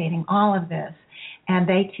facilitating all of this, and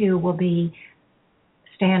they too will be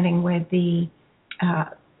standing with the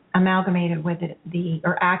amalgamated with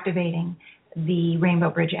or activating the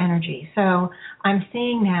Rainbow Bridge energy. So I'm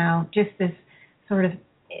seeing now just this sort of,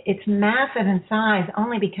 it's massive in size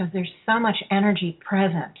only because there's so much energy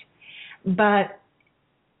present, but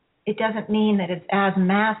it doesn't mean that it's as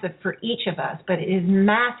massive for each of us, but it is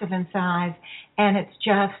massive in size, and it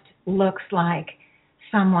just looks like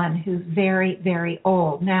someone who's very, very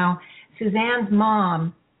old. Now, Suzanne's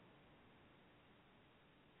mom,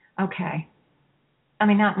 okay, I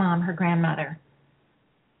mean, not mom, her grandmother.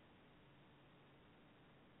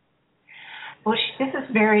 Well, this is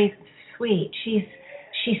very sweet.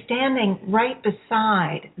 She's standing right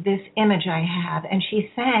beside this image I have, and she's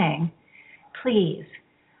saying, please,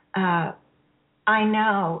 I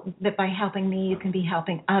know that by helping me, you can be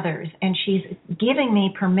helping others. And she's giving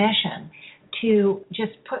me permission to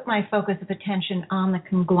just put my focus of attention on the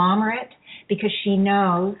conglomerate, because she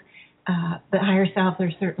knows the higher selves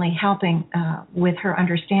are certainly helping with her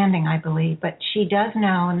understanding, I believe. But she does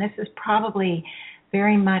know, and this is probably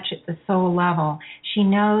very much at the soul level, she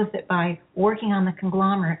knows that by working on the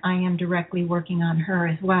conglomerate, I am directly working on her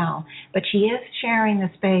as well. But she is sharing the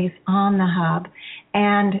space on the hub,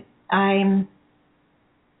 and I'm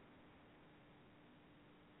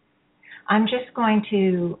just going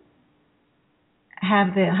to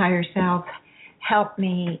have the higher self help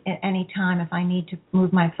me at any time if I need to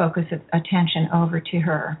move my focus of attention over to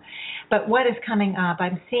her. But what is coming up,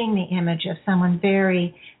 I'm seeing the image of someone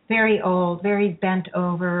very, very old, very bent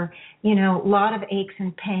over, a lot of aches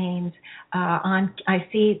and pains. I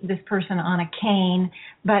see this person on a cane,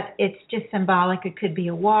 but it's just symbolic. It could be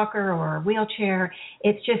a walker or a wheelchair.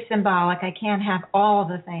 It's just symbolic. I can't have all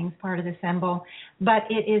the things part of the symbol, but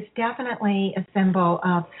it is definitely a symbol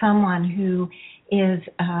of someone who is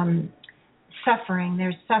suffering.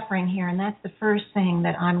 There's suffering here, and that's the first thing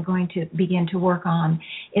that I'm going to begin to work on.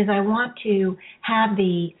 Is I want to have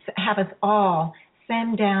us all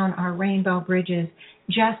send down our rainbow bridges,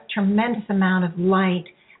 just tremendous amount of light,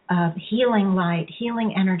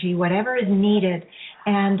 healing energy, whatever is needed.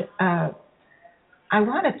 And I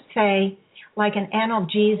want to say like an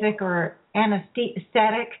analgesic or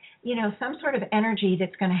anesthetic, some sort of energy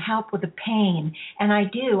that's going to help with the pain. And I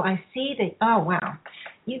see that, oh, wow,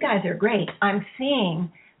 you guys are great. I'm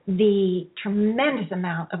seeing the tremendous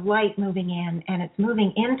amount of light moving in, and it's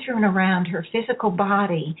moving in through and around her physical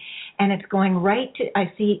body, and it's going right to,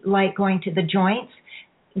 I see light going to the joints,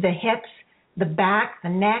 the hips, the back, the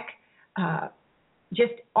neck,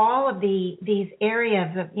 just all of these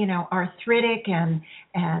areas of, arthritic and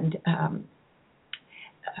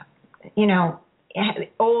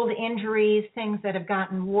old injuries, things that have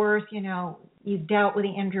gotten worse. You've dealt with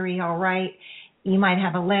the injury all right. You might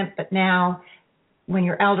have a limp, but now when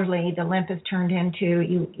you're elderly, the limp is turned into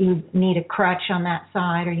you need a crutch on that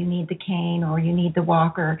side, or you need the cane, or you need the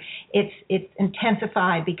walker. It's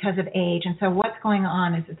intensified because of age. And so what's going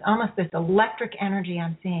on is it's almost this electric energy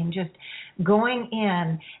I'm seeing just going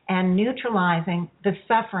in and neutralizing the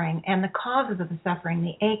suffering and the causes of the suffering,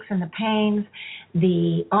 the aches and the pains,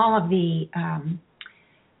 all of the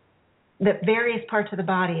various parts of the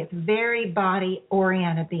body. It's very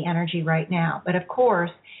body-oriented, the energy right now. But, of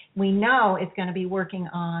course, we know it's going to be working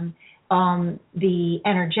on the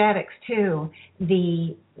energetics, too,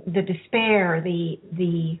 the despair,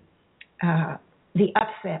 the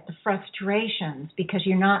upset, the frustrations, because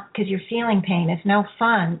you're feeling pain. It's no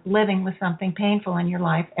fun living with something painful in your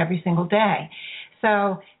life every single day.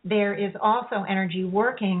 So there is also energy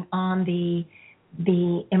working on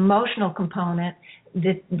the emotional component,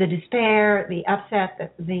 the despair, the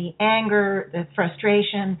upset, the anger, the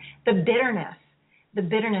frustration, the bitterness,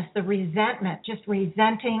 the resentment, just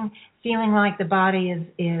resenting, feeling like the body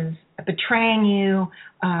is betraying you,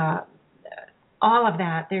 all of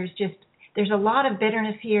that. There's a lot of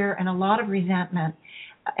bitterness here and a lot of resentment.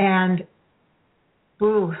 And,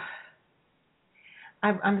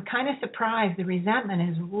 I'm kind of surprised. The resentment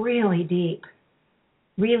is really deep.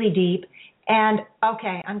 And,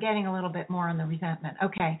 okay, I'm getting a little bit more on the resentment.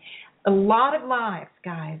 Okay, a lot of lives,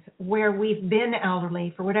 guys, where we've been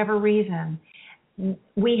elderly for whatever reason,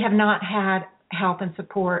 we have not had help and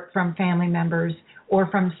support from family members or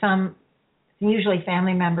from some, usually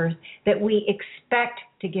family members, that we expect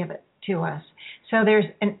to give it to us. So there's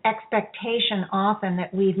an expectation often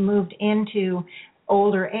that we've moved into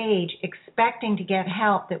older age expecting to get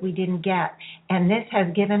help that we didn't get. And this has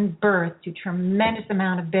given birth to tremendous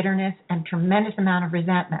amount of bitterness and tremendous amount of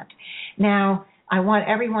resentment. Now, I want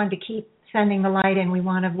everyone to keep sending the light in. We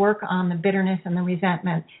want to work on the bitterness and the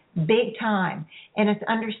resentment big time. And it's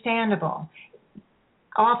understandable.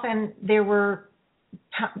 Often there were,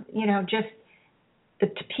 just the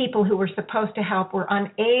people who were supposed to help were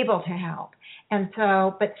unable to help. And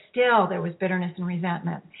so, but still there was bitterness and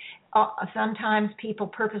resentment. Sometimes people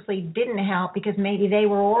purposely didn't help because maybe they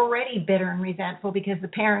were already bitter and resentful because the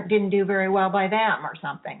parent didn't do very well by them or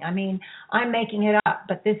something. I mean, I'm making it up,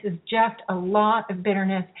 but this is just a lot of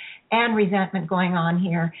bitterness and resentment going on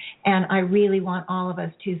here, and I really want all of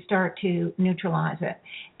us to start to neutralize it.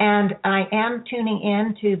 And I am tuning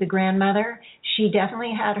in to the grandmother. She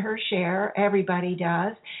definitely had her share. Everybody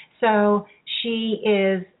does. So she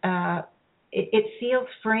is... It feels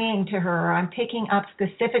freeing to her. I'm picking up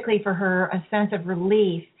specifically for her a sense of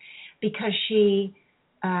relief because she,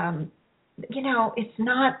 it's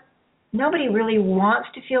not, nobody really wants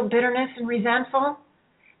to feel bitterness and resentful.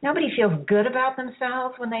 Nobody feels good about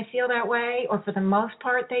themselves when they feel that way, or for the most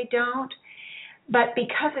part they don't. But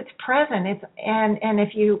because it's present, and if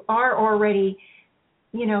you are already,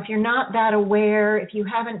 if you're not that aware, if you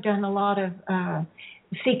haven't done a lot of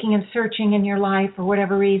seeking and searching in your life for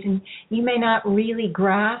whatever reason, you may not really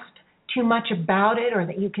grasp too much about it, or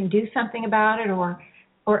that you can do something about it,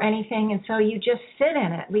 or anything, and so you just sit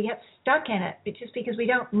in it. We get stuck in it just because we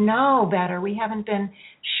don't know better. We haven't been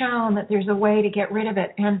shown that there's a way to get rid of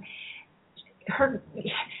it. And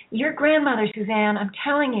your grandmother, Suzanne, I'm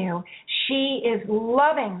telling you, she is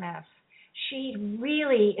loving this. She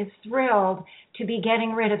really is thrilled to be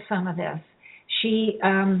getting rid of some of this. She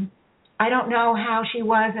I don't know how she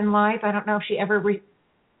was in life. I don't know if she ever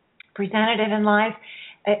presented it in life,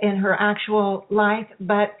 in her actual life.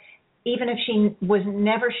 But even if she was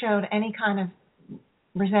never showed any kind of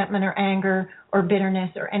resentment or anger or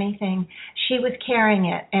bitterness or anything, she was carrying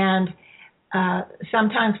it. And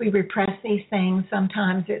sometimes we repress these things.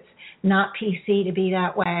 Sometimes it's not PC to be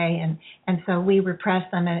that way. And so we repress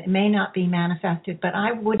them, and it may not be manifested. But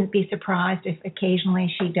I wouldn't be surprised if occasionally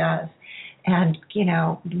she does. And,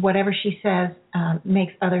 whatever she says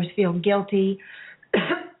makes others feel guilty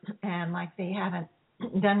and like they haven't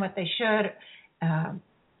done what they should,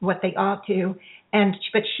 what they ought to.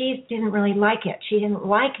 But she didn't really like it. She didn't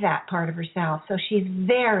like that part of herself. So she's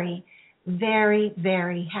very, very,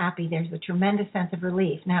 very happy. There's a tremendous sense of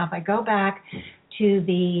relief. Now, if I go back to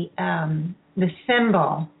the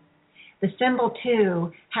symbol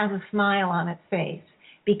too has a smile on its face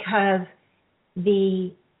because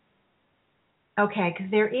because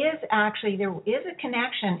there is a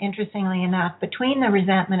connection, interestingly enough, between the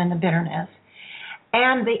resentment and the bitterness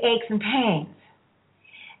and the aches and pains.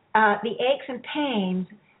 The aches and pains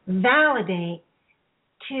validate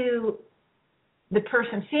to the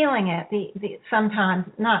person feeling it, sometimes,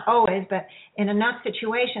 not always, but in enough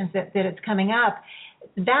situations that it's coming up,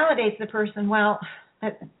 validates the person, well,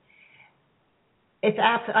 I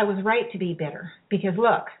was right to be bitter because,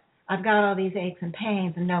 look, I've got all these aches and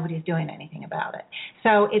pains and nobody's doing anything about it.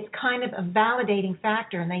 So it's kind of a validating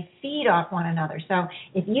factor, and they feed off one another. So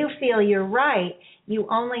if you feel you're right, you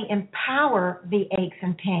only empower the aches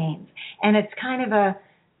and pains. And it's kind of a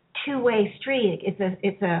two-way street.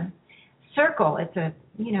 It's a circle. It's a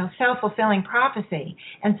self-fulfilling prophecy.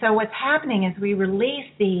 And so what's happening is we release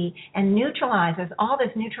and neutralize, as all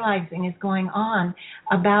this neutralizing is going on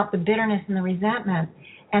about the bitterness and the resentment,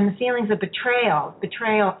 and the feelings of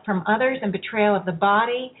betrayal from others, and betrayal of the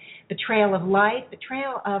body, betrayal of life,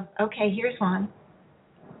 betrayal of, here's one,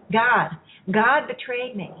 God. God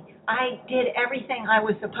betrayed me. I did everything I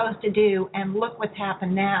was supposed to do, and look what's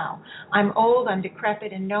happened now. I'm old, I'm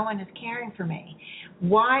decrepit, and no one is caring for me.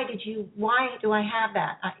 Why do I have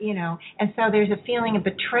that? And so there's a feeling of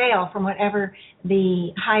betrayal from whatever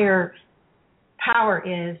the higher power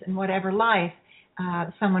is in whatever life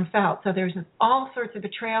someone felt. So there's all sorts of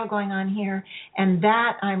betrayal going on here, and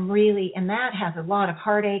that has a lot of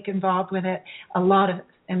heartache involved with it, a lot of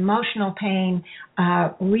emotional pain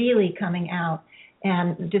really coming out,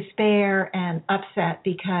 and despair and upset,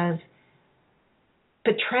 because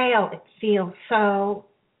betrayal, it feels so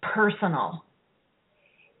personal.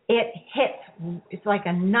 It hits, it's like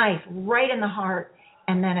a knife right in the heart,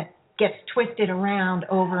 and then it gets twisted around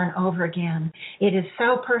over and over again. It is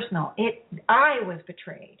so personal. I was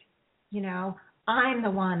betrayed, you know. I'm the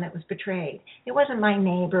one that was betrayed. It wasn't my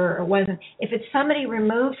neighbor, or wasn't. If it's somebody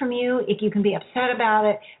removed from you, you can be upset about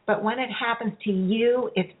it. But when it happens to you,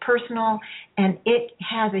 it's personal, and it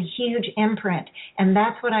has a huge imprint. And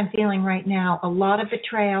that's what I'm feeling right now. A lot of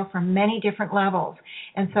betrayal from many different levels.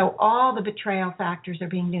 And so all the betrayal factors are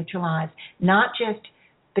being neutralized, not just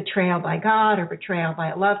betrayal by God, or betrayal by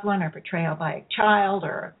a loved one, or betrayal by a child,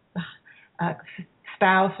 or a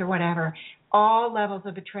spouse, or whatever. All levels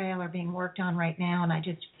of betrayal are being worked on right now, and I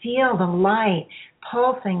just feel the light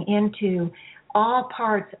pulsing into all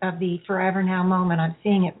parts of the forever now moment. I'm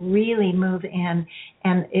seeing it really move in,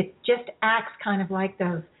 and it just acts kind of like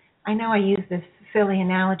those, I know I use this silly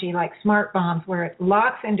analogy like smart bombs, where it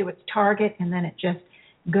locks into its target and then it just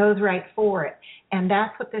goes right for it. And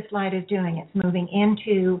that's what this light is doing. It's moving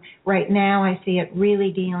into, right now I see it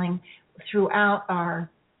really dealing throughout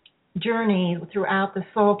our journey, throughout the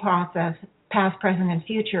soul process, past, present, and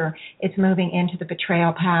future. It's moving into the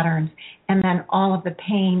betrayal patterns, and then all of the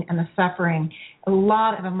pain and the suffering. A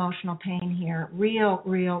lot of emotional pain here,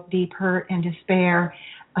 real deep hurt and despair,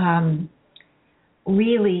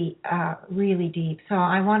 really deep. So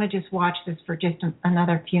I want to just watch this for just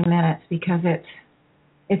another few minutes, because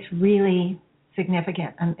it's really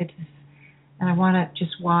significant, and I want to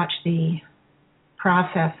just watch the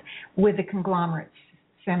process with the conglomerate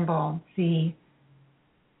symbol. See.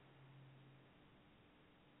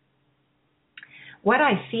 What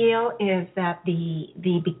I feel is that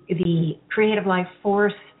the creative life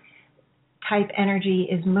force type energy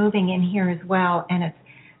is moving in here as well, and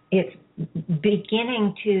it's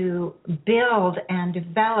beginning to build and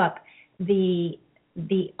develop the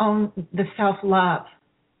self-love.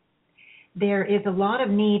 There is a lot of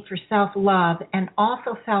need for self-love and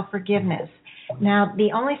also self-forgiveness. Now,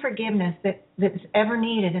 the only forgiveness that's ever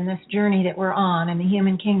needed in this journey that we're on in the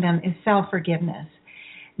human kingdom is self-forgiveness.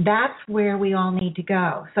 That's where we all need to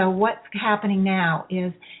go. So what's happening now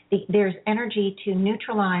is there's energy to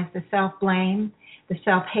neutralize the self-blame, the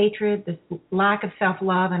self-hatred, the lack of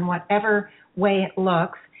self-love in whatever way it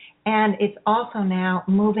looks. And it's also now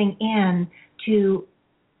moving in to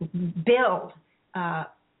build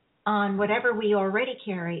on whatever we already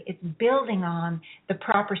carry. It's building on the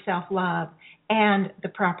proper self-love and the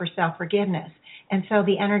proper self-forgiveness. And so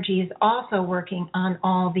the energy is also working on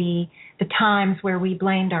all the times where we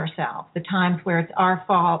blamed ourselves, the times where it's our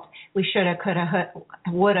fault, we shoulda, coulda,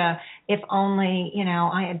 woulda, if only,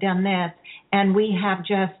 I had done this. And we have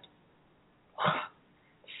just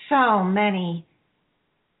so many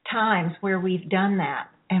times where we've done that,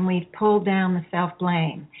 and we've pulled down the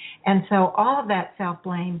self-blame. And so all of that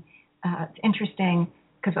self-blame, it's interesting,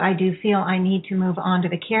 because I do feel I need to move on to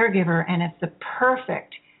the caregiver, and it's the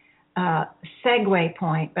perfect segue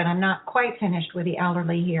point, but I'm not quite finished with the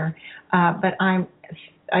elderly here. But I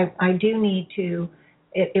do need to,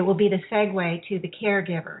 it will be the segue to the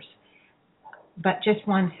caregivers. But just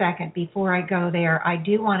one second before I go there, I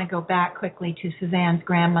do want to go back quickly to Suzanne's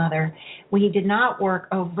grandmother. We did not work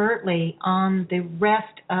overtly on the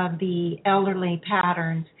rest of the elderly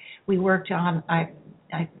patterns. We worked on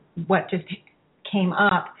what just came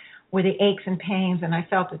up were the aches and pains, and I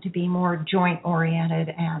felt it to be more joint-oriented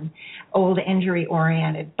and old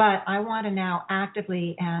injury-oriented. But I want to now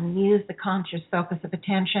actively and use the conscious focus of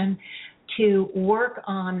attention to work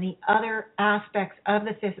on the other aspects of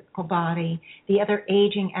the physical body, the other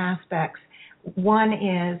aging aspects. One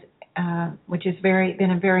is, which has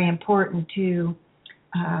been very important to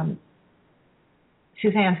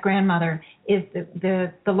Suzanne's grandmother, is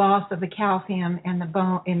the loss of the calcium in the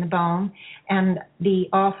bone, and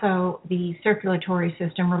also the circulatory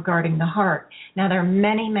system regarding the heart. Now, there are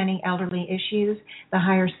many elderly issues. The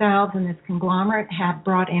higher selves in this conglomerate have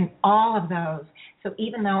brought in all of those. So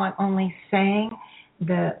even though I'm only saying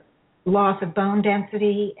the loss of bone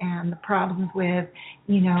density and the problems with,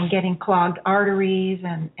 getting clogged arteries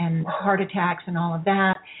and heart attacks and all of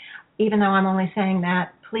that, even though I'm only saying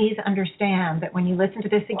that, please understand that when you listen to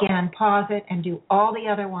this again, pause it and do all the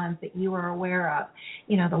other ones that you are aware of.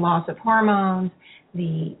 The loss of hormones,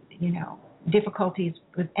 the, difficulties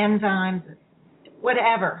with enzymes,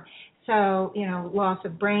 whatever. So, loss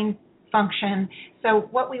of brain function. So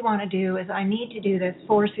what we want to do is, I need to do this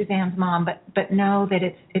for Suzanne's mom, but know that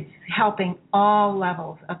it's helping all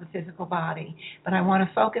levels of the physical body. But I want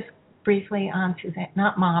to focus briefly on Suzanne,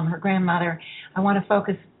 not mom, her grandmother. I want to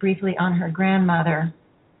focus briefly on her grandmother.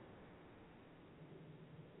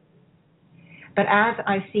 But as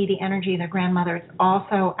I see the energy of the grandmother, it's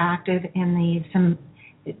also active in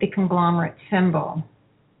the conglomerate symbol.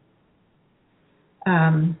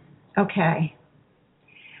 Okay.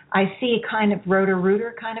 I see kind of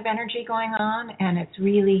rotor-rooter kind of energy going on, and it's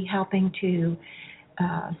really helping to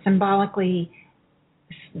symbolically,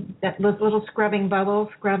 those little scrubbing bubbles,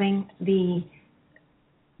 scrubbing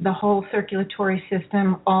the whole circulatory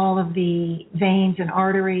system, all of the veins and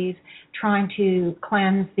arteries, trying to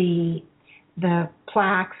cleanse the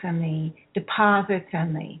plaques and the deposits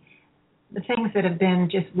and the things that have been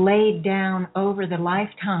just laid down over the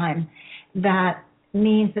lifetime. That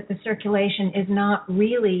means that the circulation is not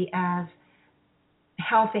really as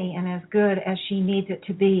healthy and as good as she needs it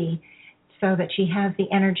to be, so that she has the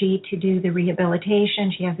energy to do the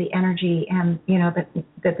rehabilitation. She has the energy, and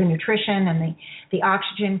that the nutrition and the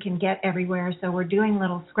oxygen can get everywhere. So we're doing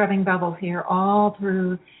little scrubbing bubbles here all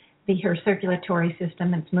through her circulatory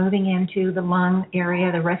system. It's moving into the lung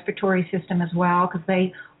area, the respiratory system as well, because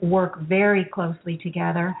they work very closely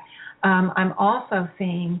together. I'm also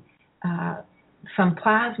seeing some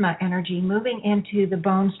plasma energy moving into the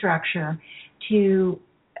bone structure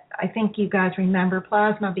I think you guys remember,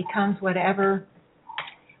 plasma becomes whatever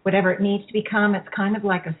it needs to become. It's kind of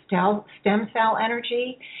like a stem cell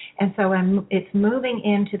energy. And so it's moving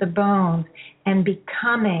into the bones and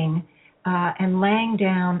becoming and laying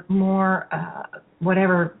down more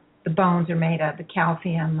whatever the bones are made of, the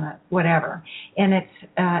calcium, whatever. And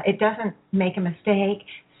it doesn't make a mistake.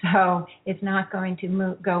 So it's not going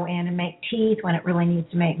to go in and make teeth when it really needs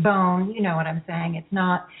to make bone. You know what I'm saying. It's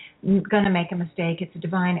not going to make a mistake. It's a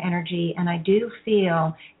divine energy. And I do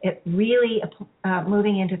feel it really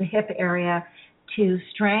moving into the hip area to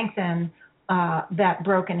strengthen that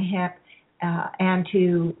broken hip and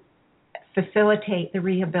to facilitate the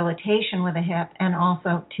rehabilitation with the hip, and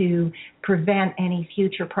also to prevent any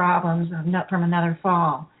future problems from another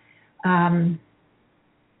fall.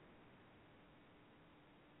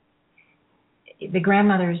 The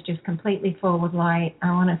grandmother is just completely full with light. I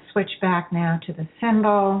want to switch back now to the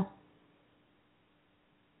symbol.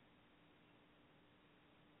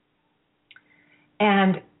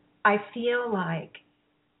 And I feel like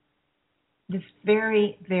this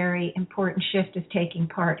very, very important shift is taking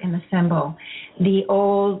part in the symbol. The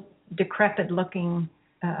old, decrepit-looking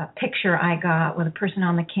picture I got with a person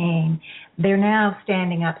on the cane, they're now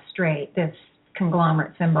standing up straight, this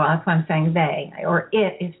conglomerate symbol. That's why I'm saying they, or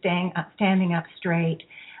it is standing up straight.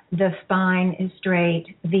 The spine is straight.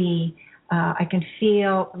 I can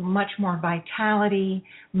feel much more vitality,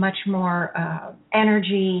 much more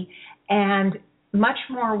energy, and much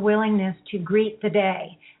more willingness to greet the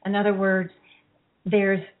day. In other words,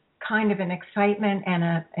 there's kind of an excitement and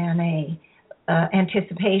a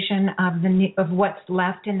anticipation of what's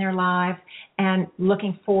left in their lives, and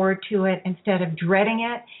looking forward to it instead of dreading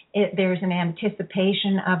it. There's an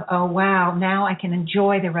anticipation of, oh wow, now I can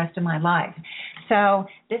enjoy the rest of my life. So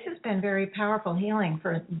this has been very powerful healing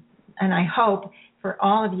and I hope for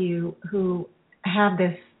all of you who have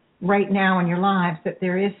this right now in your lives, that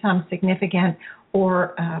there is some significant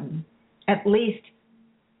or at least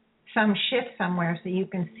some shift somewhere, so you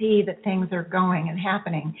can see that things are going and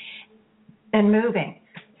happening and moving.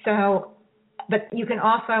 So, but you can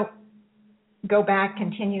also go back,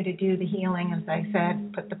 continue to do the healing, as I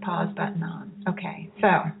said, put the pause button on. Okay, so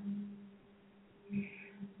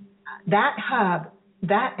that hub,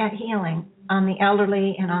 that healing on the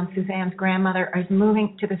elderly and on Suzanne's grandmother is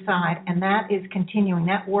moving to the side, and that is continuing.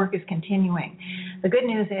 That work is continuing. The good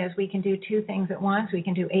news is we can do 2 things at once. We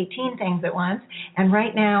can do 18 things at once. And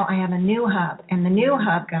right now I have a new hub. And the new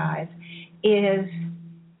hub, guys, is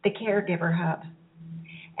the Caregiver Hub.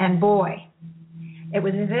 And boy, it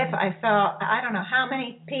was as if I saw, I don't know how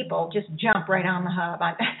many people just jump right on the hub.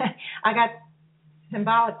 I got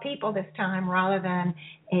symbolic people this time rather than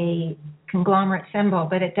a conglomerate symbol,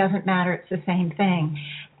 but it doesn't matter. It's the same thing.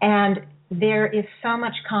 And there is so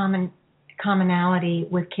much commonality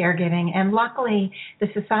with caregiving. And luckily, the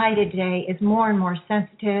society today is more and more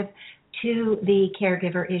sensitive to the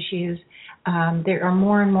caregiver issues. There are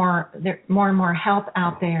more and more help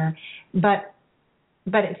out there, but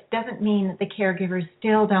it doesn't mean that the caregivers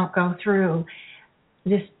still don't go through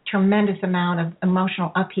this tremendous amount of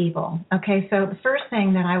emotional upheaval. Okay, so the first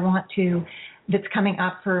thing that that's coming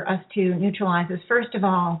up for us to neutralize is, first of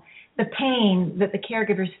all, the pain that the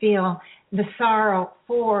caregivers feel, the sorrow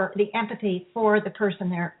for, the empathy for the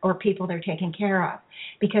person or people they're taking care of.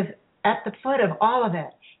 Because at the foot of all of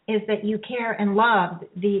it is that you care and love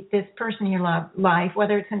this person in your life,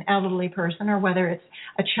 whether it's an elderly person or whether it's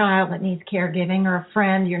a child that needs caregiving, or a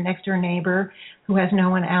friend, your next door neighbor who has no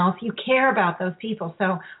one else. You care about those people.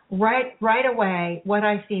 So right away, what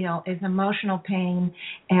I feel is emotional pain,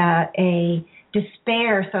 a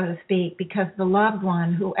despair, so to speak, because the loved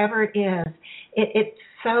one, whoever it is, it's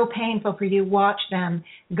so painful for you. Watch them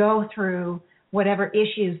go through whatever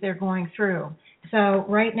issues they're going through. So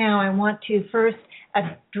right now I want to first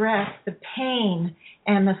address the pain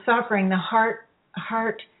and the suffering, the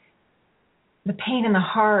pain in the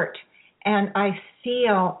heart. And I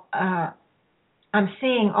feel, I'm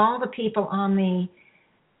seeing all the people on the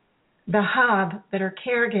hub that are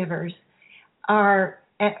caregivers are,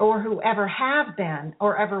 or whoever have been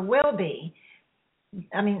or ever will be.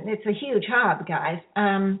 I mean, it's a huge hub, guys.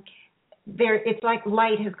 It's like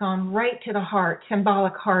light has gone right to the heart,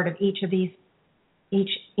 symbolic heart of each of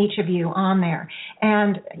you on there.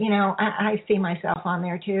 And, you know, I see myself on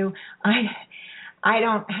there too.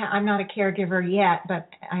 I'm not a caregiver yet, but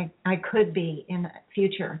I could be in the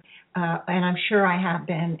future. And I'm sure I have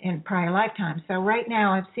been in prior lifetimes. So right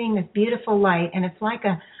now I'm seeing this beautiful light, and it's like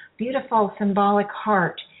a beautiful symbolic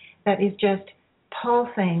heart that is just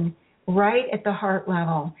pulsing right at the heart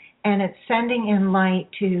level, and it's sending in light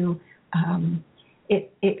to,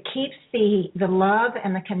 it keeps the love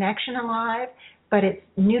and the connection alive, but it's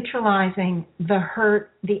neutralizing the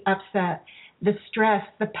hurt, the upset, the stress,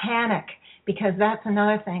 the panic, because that's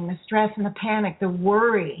another thing, the stress and the panic, the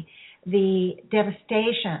worry, the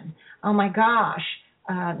devastation. Oh my gosh,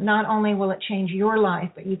 not only will it change your life,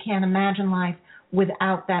 but you can't imagine life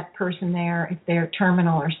without that person there if they're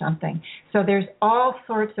terminal or something. So there's all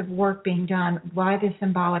sorts of work being done by the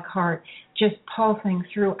symbolic heart, just pulsing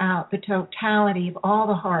throughout the totality of all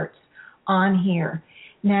the hearts on here.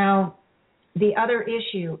 Now, the other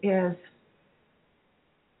issue is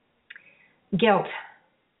guilt.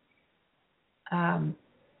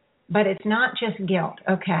 But it's not just guilt,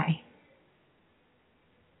 okay.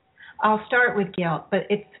 I'll start with guilt, but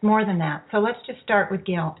it's more than that. So let's just start with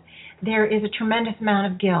guilt. There is a tremendous amount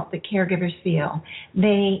of guilt that caregivers feel.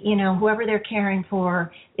 They, you know, whoever they're caring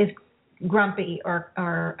for is grumpy or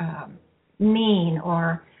mean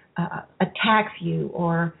or attacks you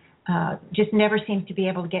or just never seems to be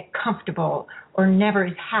able to get comfortable or never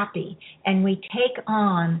is happy. And we take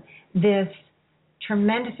on this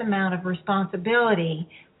tremendous amount of responsibility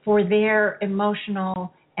for their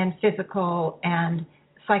emotional and physical and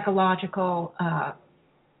psychological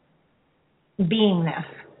beingness.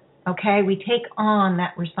 Okay, we take on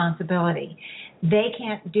that responsibility. They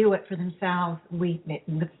can't do it for themselves.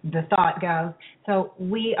 The thought goes. So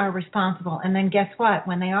we are responsible. And then guess what?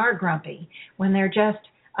 When they are grumpy, when they're just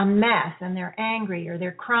a mess and they're angry or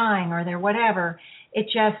they're crying or they're whatever, it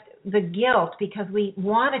just the guilt, because we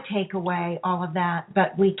want to take away all of that,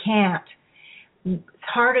 but we can't. As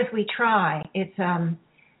hard as we try, it's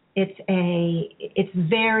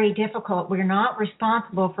very difficult. We're not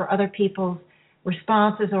responsible for other people's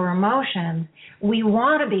responses or emotions. We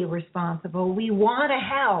want to be responsible. We want to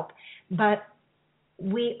help, but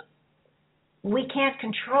we can't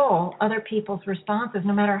control other people's responses,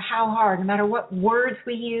 no matter how hard, no matter what words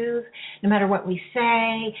we use, no matter what we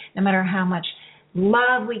say, no matter how much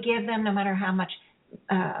love we give them, no matter how much,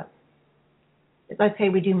 let's say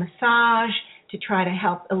we do massage to try to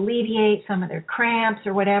help alleviate some of their cramps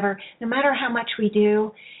or whatever, no matter how much we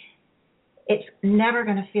do, it's never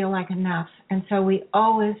going to feel like enough. And so we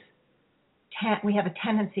always, we have a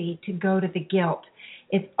tendency to go to the guilt.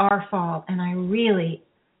 It's our fault, and I really,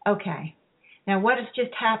 okay. Now what has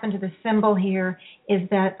just happened to the symbol here is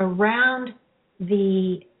that around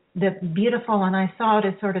the beautiful, and I saw it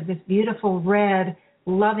as sort of this beautiful red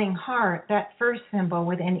loving heart, that first symbol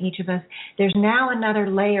within each of us, there's now another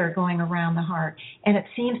layer going around the heart, and it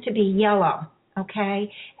seems to be yellow,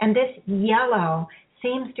 okay? And this yellow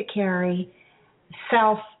seems to carry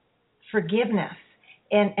self-forgiveness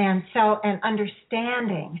and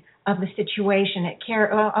understanding of the situation.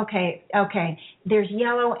 Okay. There's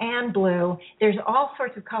yellow and blue. There's all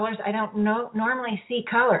sorts of colors. I don't normally see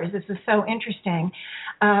colors. This is so interesting.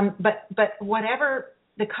 But whatever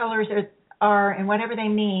the colors are and whatever they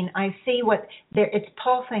mean, I see it's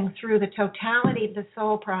pulsing through the totality of the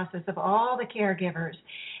soul process of all the caregivers.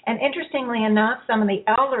 And interestingly enough, some of the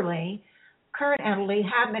current elderly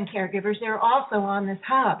have been caregivers. They're also on this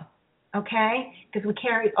hub. Okay, because we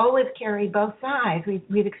always carry both sides.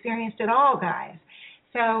 We've experienced it all, guys.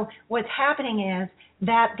 So what's happening is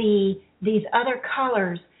that these other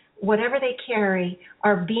colors, whatever they carry,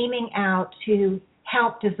 are beaming out to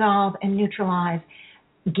help dissolve and neutralize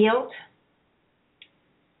guilt,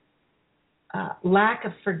 lack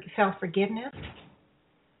of self-forgiveness,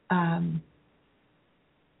 all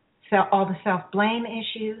the self-blame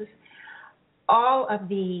issues, all of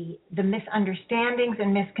the misunderstandings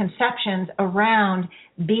and misconceptions around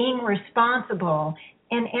being responsible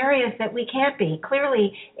in areas that we can't be.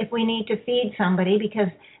 Clearly, if we need to feed somebody because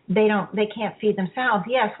they can't feed themselves.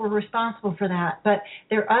 Yes, we're responsible for that, but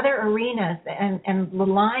there are other arenas, and the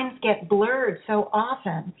lines get blurred so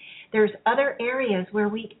often. There's other areas where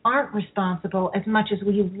we aren't responsible as much as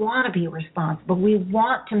we want to be responsible. We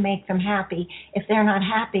want to make them happy. If they're not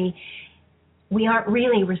happy, we aren't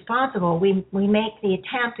really responsible. We make the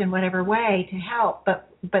attempt in whatever way to help,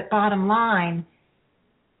 but bottom line,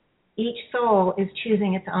 each soul is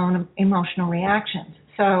choosing its own emotional reactions.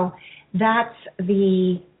 So that's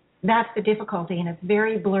the difficulty, and it's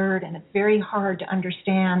very blurred, and it's very hard to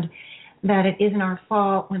understand that it isn't our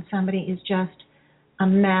fault when somebody is just a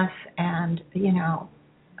mess and,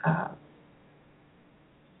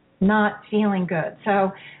 not feeling good.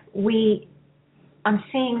 So I'm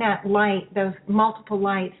seeing that light, those multiple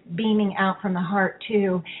lights beaming out from the heart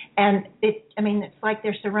too, and it's like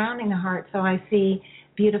they're surrounding the heart. So I see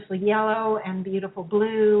beautiful yellow and beautiful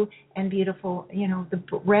blue and beautiful,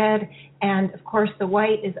 the red, and of course the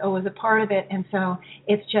white is always a part of it, and so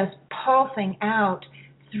it's just pulsing out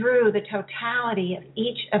through the totality of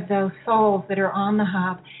each of those souls that are on the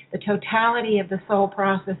hub, the totality of the soul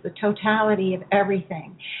process, the totality of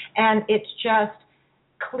everything, and it's just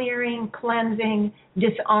clearing, cleansing,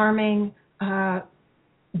 disarming,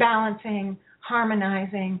 balancing,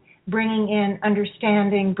 harmonizing, bringing in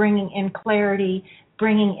understanding, bringing in clarity,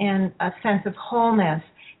 bringing in a sense of wholeness.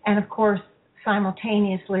 And of course,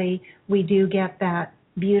 simultaneously, we do get that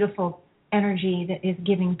beautiful energy that is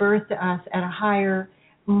giving birth to us at a higher,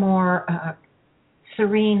 more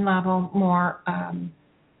serene level, more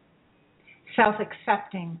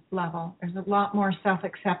self-accepting level. There's a lot more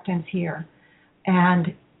self-acceptance here.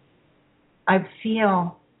 And I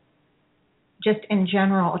feel, just in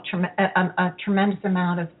general, a tremendous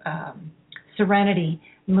amount of serenity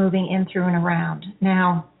moving in, through, and around.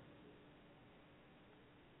 Now,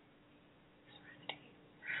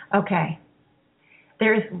 okay,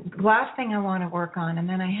 there's the last thing I want to work on, and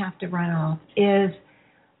then I have to run off, is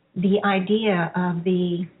the idea of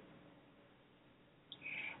the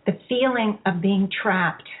feeling of being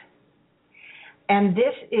trapped. And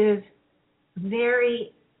this is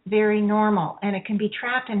very, very normal, and it can be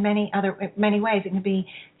trapped in many ways. It can be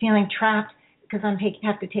feeling trapped because I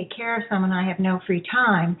have to take care of someone, I have no free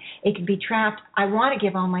time. It could be trapped, I want to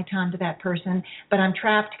give all my time to that person, but I'm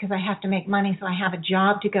trapped because I have to make money, so I have a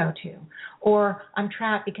job to go to. Or I'm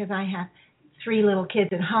trapped because I have 3 little kids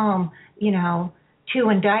at home, 2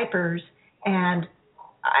 in diapers, and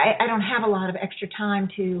I don't have a lot of extra time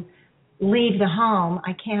to leave the home.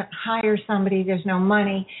 I can't hire somebody, there's no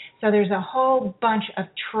money. So there's a whole bunch of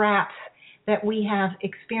traps that we have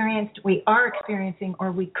experienced, we are experiencing,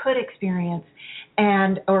 or we could experience,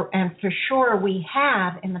 and for sure we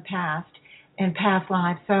have in the past, in past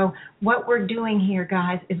lives. So what we're doing here,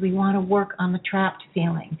 guys, is we want to work on the trapped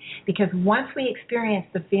feeling, because once we experience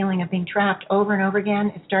the feeling of being trapped over and over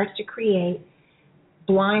again, it starts to create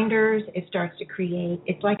blinders, it's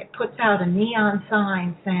like it puts out a neon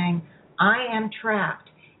sign saying, I am trapped,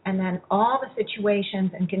 and then all the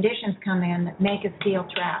situations and conditions come in that make us feel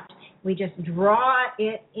trapped. We just draw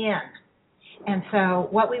it in. And so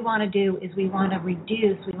what we want to do is we want to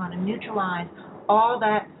reduce, we want to neutralize all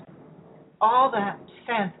that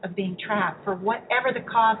sense of being trapped for whatever the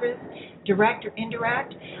cause is, direct or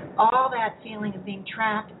indirect, all that feeling of being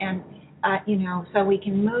trapped, and so we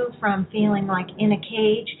can move from feeling like in a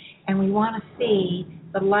cage, and we want to see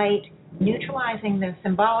the light neutralizing the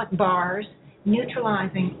symbolic bars,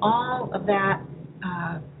 neutralizing all of that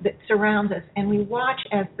that surrounds us, and we watch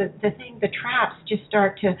as the traps just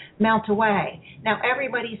start to melt away. Now,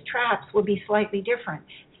 everybody's traps will be slightly different.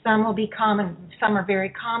 Some will be common, some are very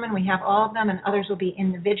common, we have all of them, and others will be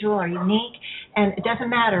individual or unique, and it doesn't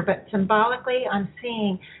matter, but symbolically I'm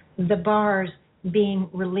seeing the bars being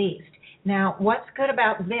released. Now, what's good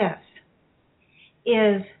about this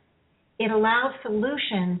is it allows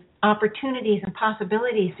solutions, opportunities, and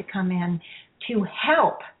possibilities to come in to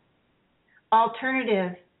help.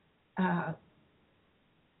 Alternative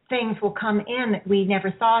things will come in that we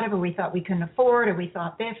never thought of, or we thought we couldn't afford, or we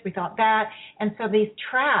thought this, we thought that, and so these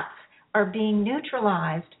traps are being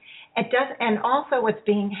neutralized. It does, and also what's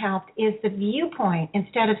being helped is the viewpoint.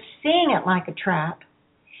 Instead of seeing it like a trap,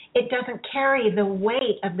 it doesn't carry the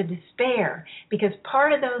weight of the despair, because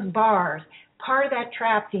part of those bars, part of that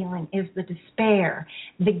trap feeling is the despair,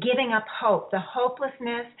 the giving up hope, the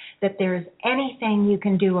hopelessness that there's anything you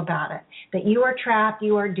can do about it, that you are trapped,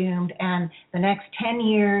 you are doomed, and the next 10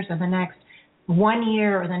 years or the next 1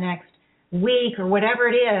 year or the next week or whatever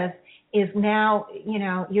it is now,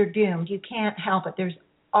 you're doomed. You can't help it. There's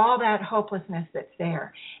all that hopelessness that's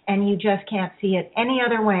there, and you just can't see it any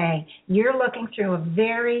other way. You're looking through a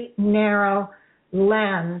very narrow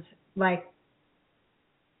lens, like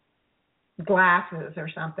glasses or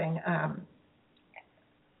something,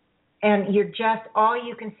 and you're just, all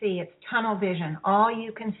you can see, it's tunnel vision. All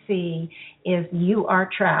you can see is you are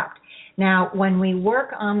trapped. Now, when we work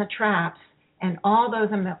on the traps and all those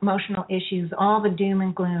emotional issues, all the doom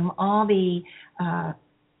and gloom, all the,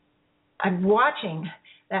 I'm watching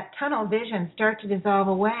that tunnel vision start to dissolve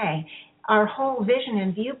away. Our whole vision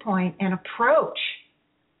and viewpoint and approaches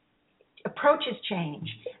change.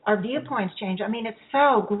 Our viewpoints change. I mean, it's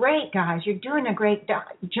so great, guys. You're doing a great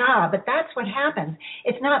job, but that's what happens.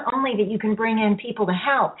 It's not only that you can bring in people to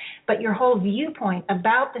help, but your whole viewpoint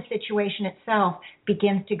about the situation itself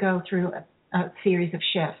begins to go through a series of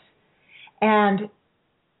shifts. And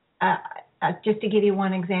just to give you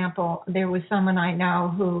one example, there was someone I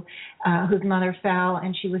know whose mother fell,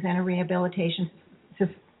 and she was in a rehabilitation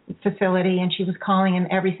facility, and she was calling him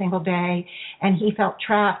every single day, and he felt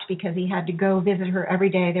trapped because he had to go visit her every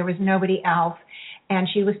day. There was nobody else, and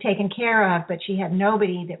she was taken care of, but she had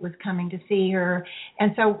nobody that was coming to see her,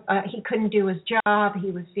 and so he couldn't do his job.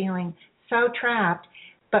 He was feeling so trapped.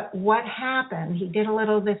 But what happened, he did a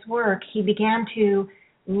little of this work, he began to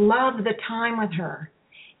love the time with her.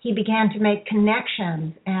 He began to make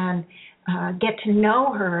connections and get to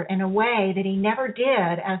know her in a way that he never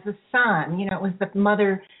did as a son. You know, it was the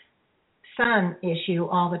mother-son issue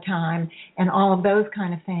all the time and all of those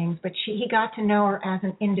kind of things. But he got to know her as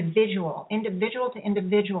an individual to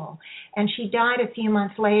individual. And she died a few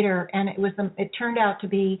months later, and it turned out to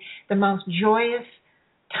be the most joyous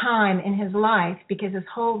time in his life because his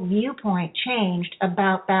whole viewpoint changed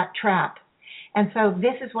about that trap. And so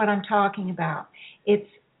this is what I'm talking about. It's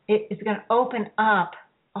going to open up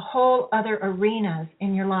a whole other arenas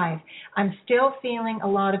in your life. I'm still feeling a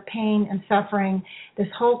lot of pain and suffering. This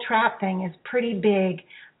whole trap thing is pretty big.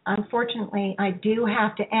 Unfortunately, I do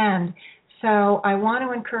have to end. So I want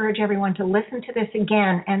to encourage everyone to listen to this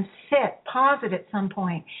again and pause it at some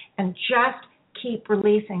point, and just keep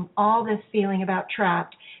releasing all this feeling about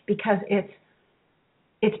trapped, because it's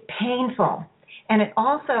painful. And it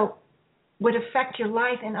also would affect your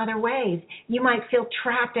life in other ways. You might feel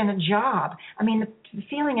trapped in a job. I mean, the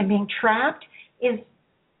feeling of being trapped is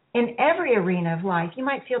in every arena of life. You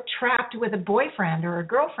might feel trapped with a boyfriend or a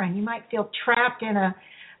girlfriend. You might feel trapped in a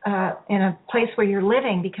place where you're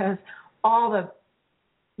living because all the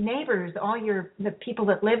neighbors, the people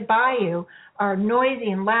that live by you are noisy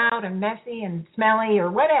and loud and messy and smelly or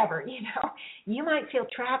whatever. You know, you might feel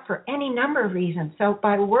trapped for any number of reasons. So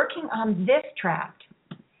by working on this trapped,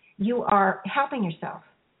 you are helping yourself.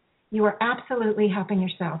 You are absolutely helping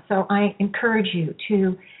yourself. So I encourage you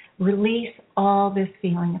to release all this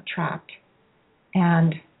feeling of trapped.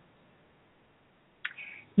 And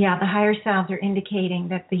yeah, the higher selves are indicating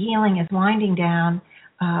that the healing is winding down.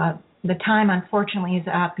 The time, unfortunately, is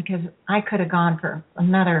up, because I could have gone for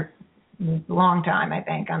another long time, I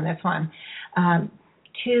think, on this one.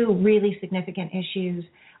 2 really significant issues,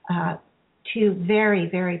 2 very,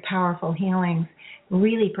 very powerful healings,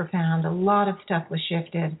 really profound. A lot of stuff was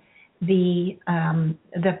shifted. The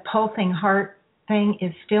pulsing heart thing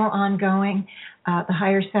is still ongoing. The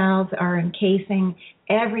higher selves are encasing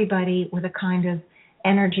everybody with a kind of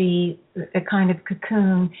energy, a kind of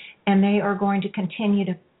cocoon, and they are going to continue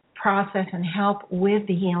to process and help with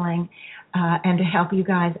the healing and to help you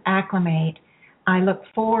guys acclimate. I look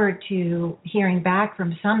forward to hearing back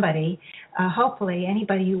from somebody, hopefully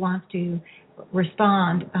anybody who wants to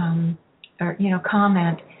respond or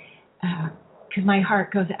comment, because my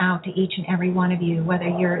heart goes out to each and every one of you, whether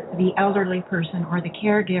you're the elderly person or the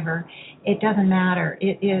caregiver. It doesn't matter.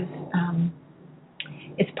 It is,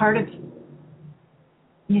 it's part of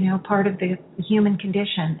the human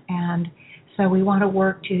condition, and so we want to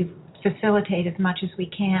work to facilitate as much as we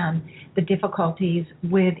can the difficulties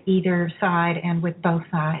with either side and with both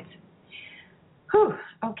sides. Whew,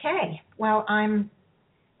 okay. Well, I'm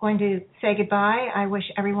going to say goodbye. I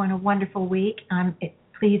wish everyone a wonderful week.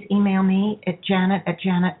 Please email me at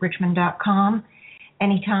janet@janetrichmond.com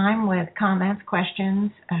anytime with comments,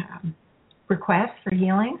 questions, requests for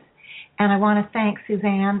healings. And I want to thank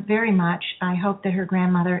Suzanne very much. I hope that her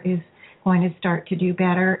grandmother is going to start to do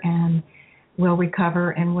better and will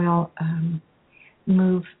recover and will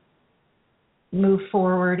move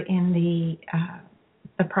forward in the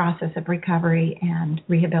process of recovery and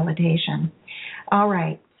rehabilitation. All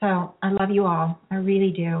right. So I love you all. I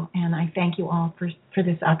really do. And I thank you all for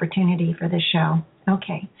this opportunity for this show.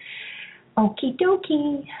 Okay. Okie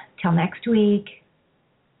dokie. Till next week.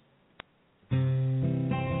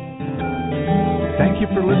 Thank you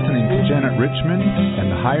for listening to Janet Richmond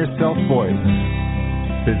and the Higher Self Voice.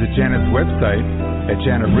 Visit Janet's website at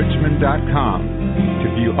janetrichmond.com to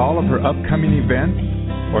view all of her upcoming events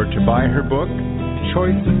or to buy her book,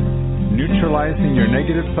 Choices, Neutralizing Your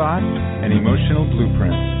Negative Thoughts and Emotional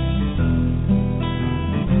Blueprints.